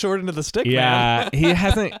gets the short end of the stick, man. He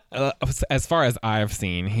hasn't, as far as I've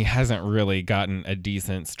seen, he hasn't really gotten a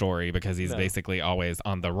decent story because he's basically always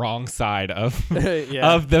on the wrong side of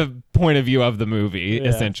of the point of view of the movie,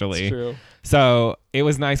 essentially. It's true. So it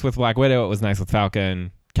was nice with Black Widow. It was nice with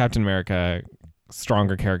Falcon. Captain America,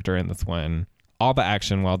 stronger character in this one. All the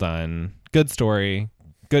action well done. Good story.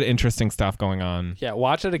 Good interesting stuff going on. Yeah,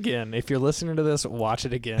 watch it again. If you're listening to this, watch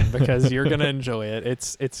it again because you're gonna enjoy it.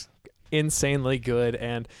 It's insanely good,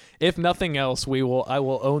 and if nothing else, I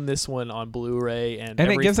will own this one on Blu-ray and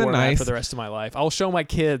every it gives format for the rest of my life. I'll show my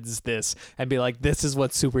kids this and be like, this is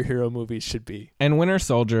what superhero movies should be. And Winter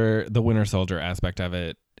Soldier, the Winter Soldier aspect of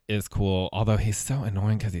it is cool, although he's so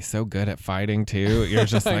annoying because he's so good at fighting too. You're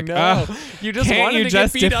just like, you just can't you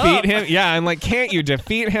just defeat him? Yeah, I'm like, can't you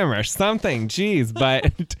defeat him or something? Jeez,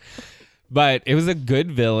 but it was a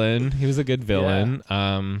good villain. He was a good villain.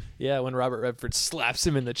 Yeah, when Robert Redford slaps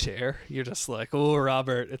him in the chair, you're just like, oh,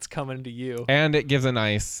 Robert, it's coming to you. And it gives a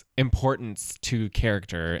nice importance to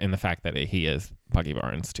character in the fact that he is Bucky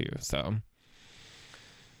Barnes too. So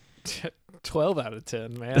 12 out of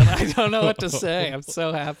 10, man. I don't know what to say. I'm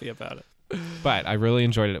so happy about it. But I really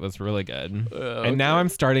enjoyed it. It was really good. And now I'm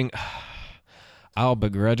starting... I'll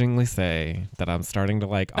begrudgingly say that I'm starting to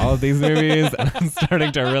like all of these movies and I'm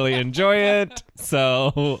starting to really enjoy it.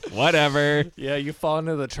 So, whatever. Yeah, you fall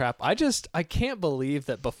into the trap. I can't believe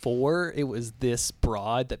that before it was this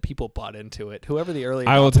broad that people bought into it. Whoever the early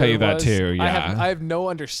I will tell you that too, yeah. I have no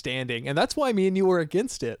understanding. And that's why me and you were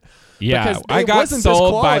against it. Yeah, I got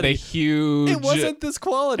sold by the huge... It wasn't this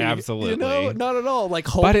quality. Absolutely. You know, not at all. Like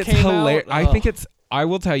Hulk but it's hilarious. I think it's... I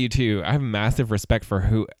will tell you too, I have massive respect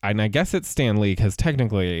for and I guess it's Stan Lee because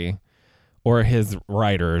technically, or his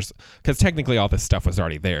writers, because technically all this stuff was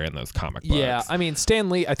already there in those comic books. Yeah, I mean, Stan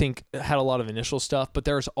Lee, I think, had a lot of initial stuff, but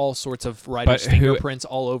there's all sorts of writers' fingerprints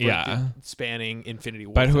all over it, spanning Infinity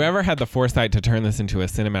War. But whoever had the foresight to turn this into a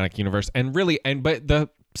cinematic universe, but the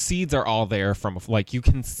seeds are all there from, like, you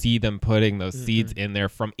can see them putting those seeds in there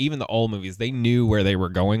from even the old movies. They knew where they were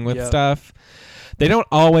going with stuff. They don't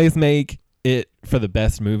always make it for the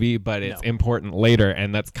best movie, but it's important later,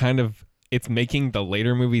 and that's kind of it's making the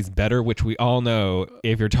later movies better, which we all know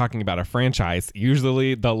if you're talking about a franchise,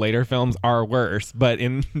 usually the later films are worse, but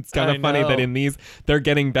it's kind of funny that in these they're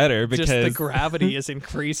getting better because just the gravity is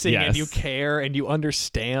increasing and you care and you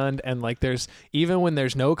understand, and like there's even when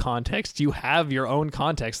there's no context, you have your own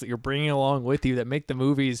context that you're bringing along with you that make the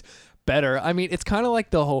movies better. I mean, it's kind of like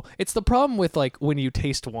it's the problem with like when you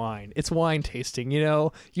taste wine. It's wine tasting, you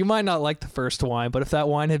know? You might not like the first wine, but if that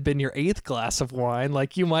wine had been your 8th glass of wine,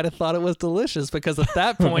 like you might have thought it was delicious because at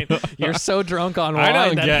that point you're so drunk on wine I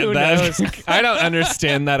don't get who that. knows? I don't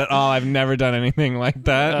understand that at all. I've never done anything like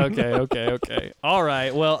that. Okay. All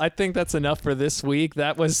right. Well, I think that's enough for this week.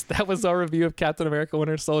 That was our review of Captain America: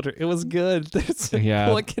 Winter Soldier. It was good.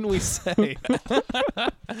 Yeah. What can we say?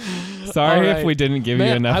 Sorry if we didn't give you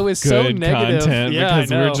enough good content because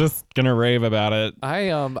we're just gonna rave about it.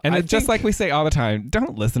 It's just like we say all the time.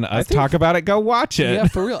 Don't listen to us talk about it. Go watch it. Yeah,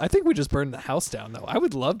 for real. I think we just burned the house down, though. I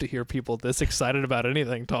would love to hear people this excited about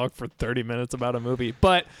anything talk for 30 minutes about a movie.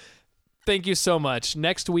 But thank you so much.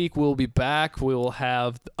 Next week we'll be back. We will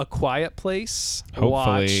have A Quiet Place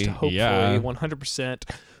hopefully, yeah. 100%.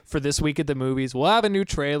 For this week at the movies, we'll have a new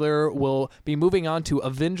trailer. We'll be moving on to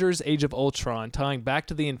Avengers: Age of Ultron, tying back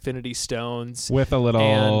to the Infinity Stones with a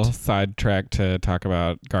little sidetrack to talk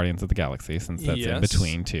about Guardians of the Galaxy, since that's in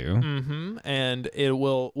between too. Mm-hmm. And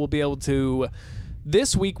we'll be able to.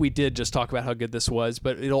 This week we did just talk about how good this was,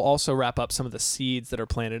 but it'll also wrap up some of the seeds that are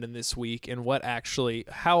planted in this week and what actually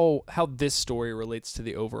how this story relates to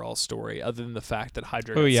the overall story, other than the fact that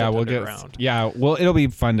Hydra got sent underground. It'll be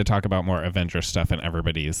fun to talk about more Avengers stuff and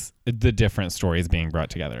the different stories being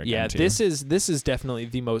brought together again. Yeah, this is definitely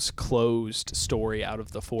the most closed story out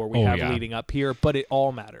of the 4 we have leading up here, but it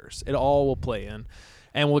all matters. It all will play in.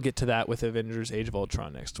 And we'll get to that with Avengers: Age of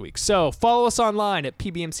Ultron next week. So follow us online at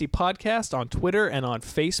PBMC Podcast on Twitter and on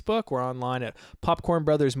Facebook. We're online at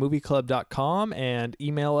popcornbrothersmovieclub.com and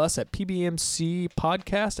email us at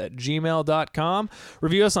pbmcpodcast@gmail.com.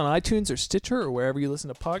 Review us on iTunes or Stitcher or wherever you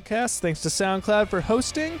listen to podcasts. Thanks to SoundCloud for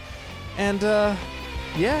hosting. And, keep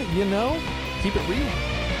it real.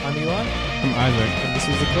 I'm Eli. I'm Isaac. And this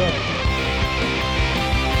was The Club.